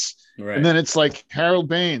status. Right. And then it's like Harold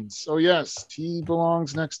Baines. Oh yes, he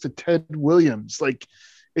belongs next to Ted Williams. Like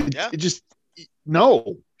it just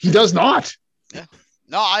no, he does not. Yeah.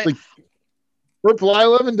 No, Burt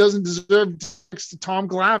Blyleven doesn't deserve next to Tom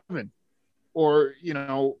Glavine or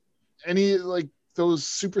any like those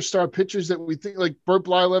superstar pitchers that we think like Burt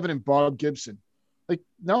Blyleven and Bob Gibson. Like,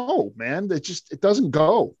 no, man, it doesn't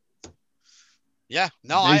go. Yeah,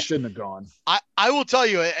 no, they shouldn't have gone. I will tell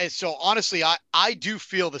you. So honestly, I do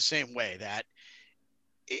feel the same way that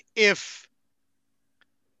if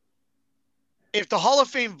the Hall of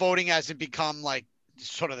Fame voting hasn't become like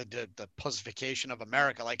sort of the pussification of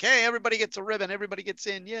America, like, hey, everybody gets a ribbon, everybody gets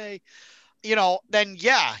in, yay, then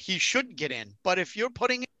yeah, he should get in. But if you're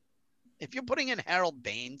putting in Harold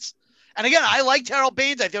Baines, and again, I liked Harold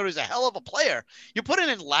Baines. I thought he was a hell of a player. You put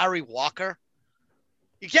in Larry Walker,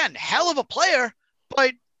 again, hell of a player,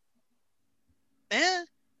 but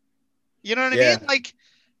you know what I mean? Like,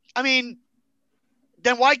 I mean,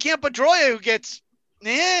 then why can't Pedroia, who gets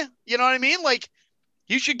you know what I mean? Like,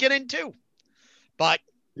 you should get in too. But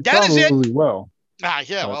that is it. Well,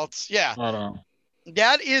 well, it's I don't know.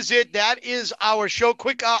 That is it. That is our show.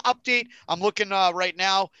 Quick update. I'm looking right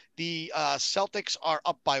now. The Celtics are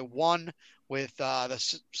up by 1 with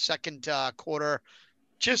the second quarter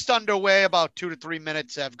just underway. About 2 to 3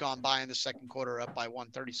 minutes have gone by in the second quarter, up by 1,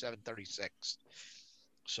 37-36.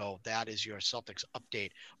 So that is your Celtics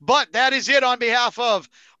update. But that is it on behalf of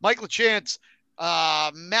Mike LaChance,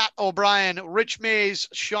 Matt O'Brien, Rich Mays,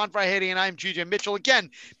 Sean Frahady, and I'm GJ Mitchell. Again,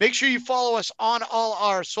 make sure you follow us on all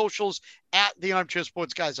our socials at the Armchair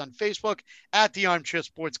Sports Guys on Facebook, at the Armchair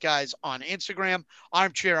Sports Guys on Instagram,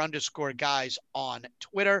 armchair_guys on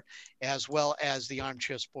Twitter, as well as the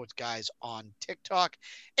Armchair Sports Guys on TikTok.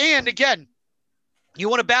 And again, you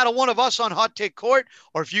want to battle one of us on Hot Take Court,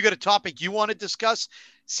 or if you got a topic you want to discuss,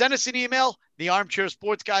 send us an email,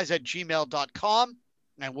 thearmchairsportsguys@gmail.com.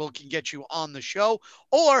 and we can get you on the show.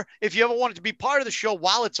 Or if you ever wanted to be part of the show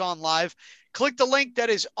while it's on live, click the link that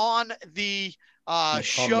is on the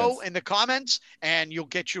show in the comments, and you'll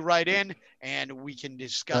get you right in, and we can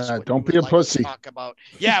discuss. Don't be a pussy. Talk about.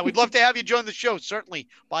 Yeah, we'd love to have you join the show, certainly,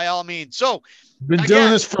 by all means. So, been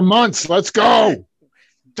doing this for months. Let's go.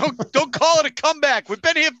 Don't call it a comeback. We've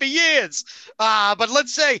been here for years. But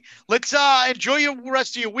let's enjoy your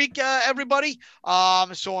rest of your week, everybody.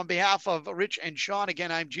 So on behalf of Rich and Sean,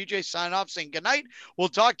 again, I'm GJ signing off saying good night. We'll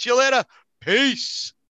talk to you later. Peace.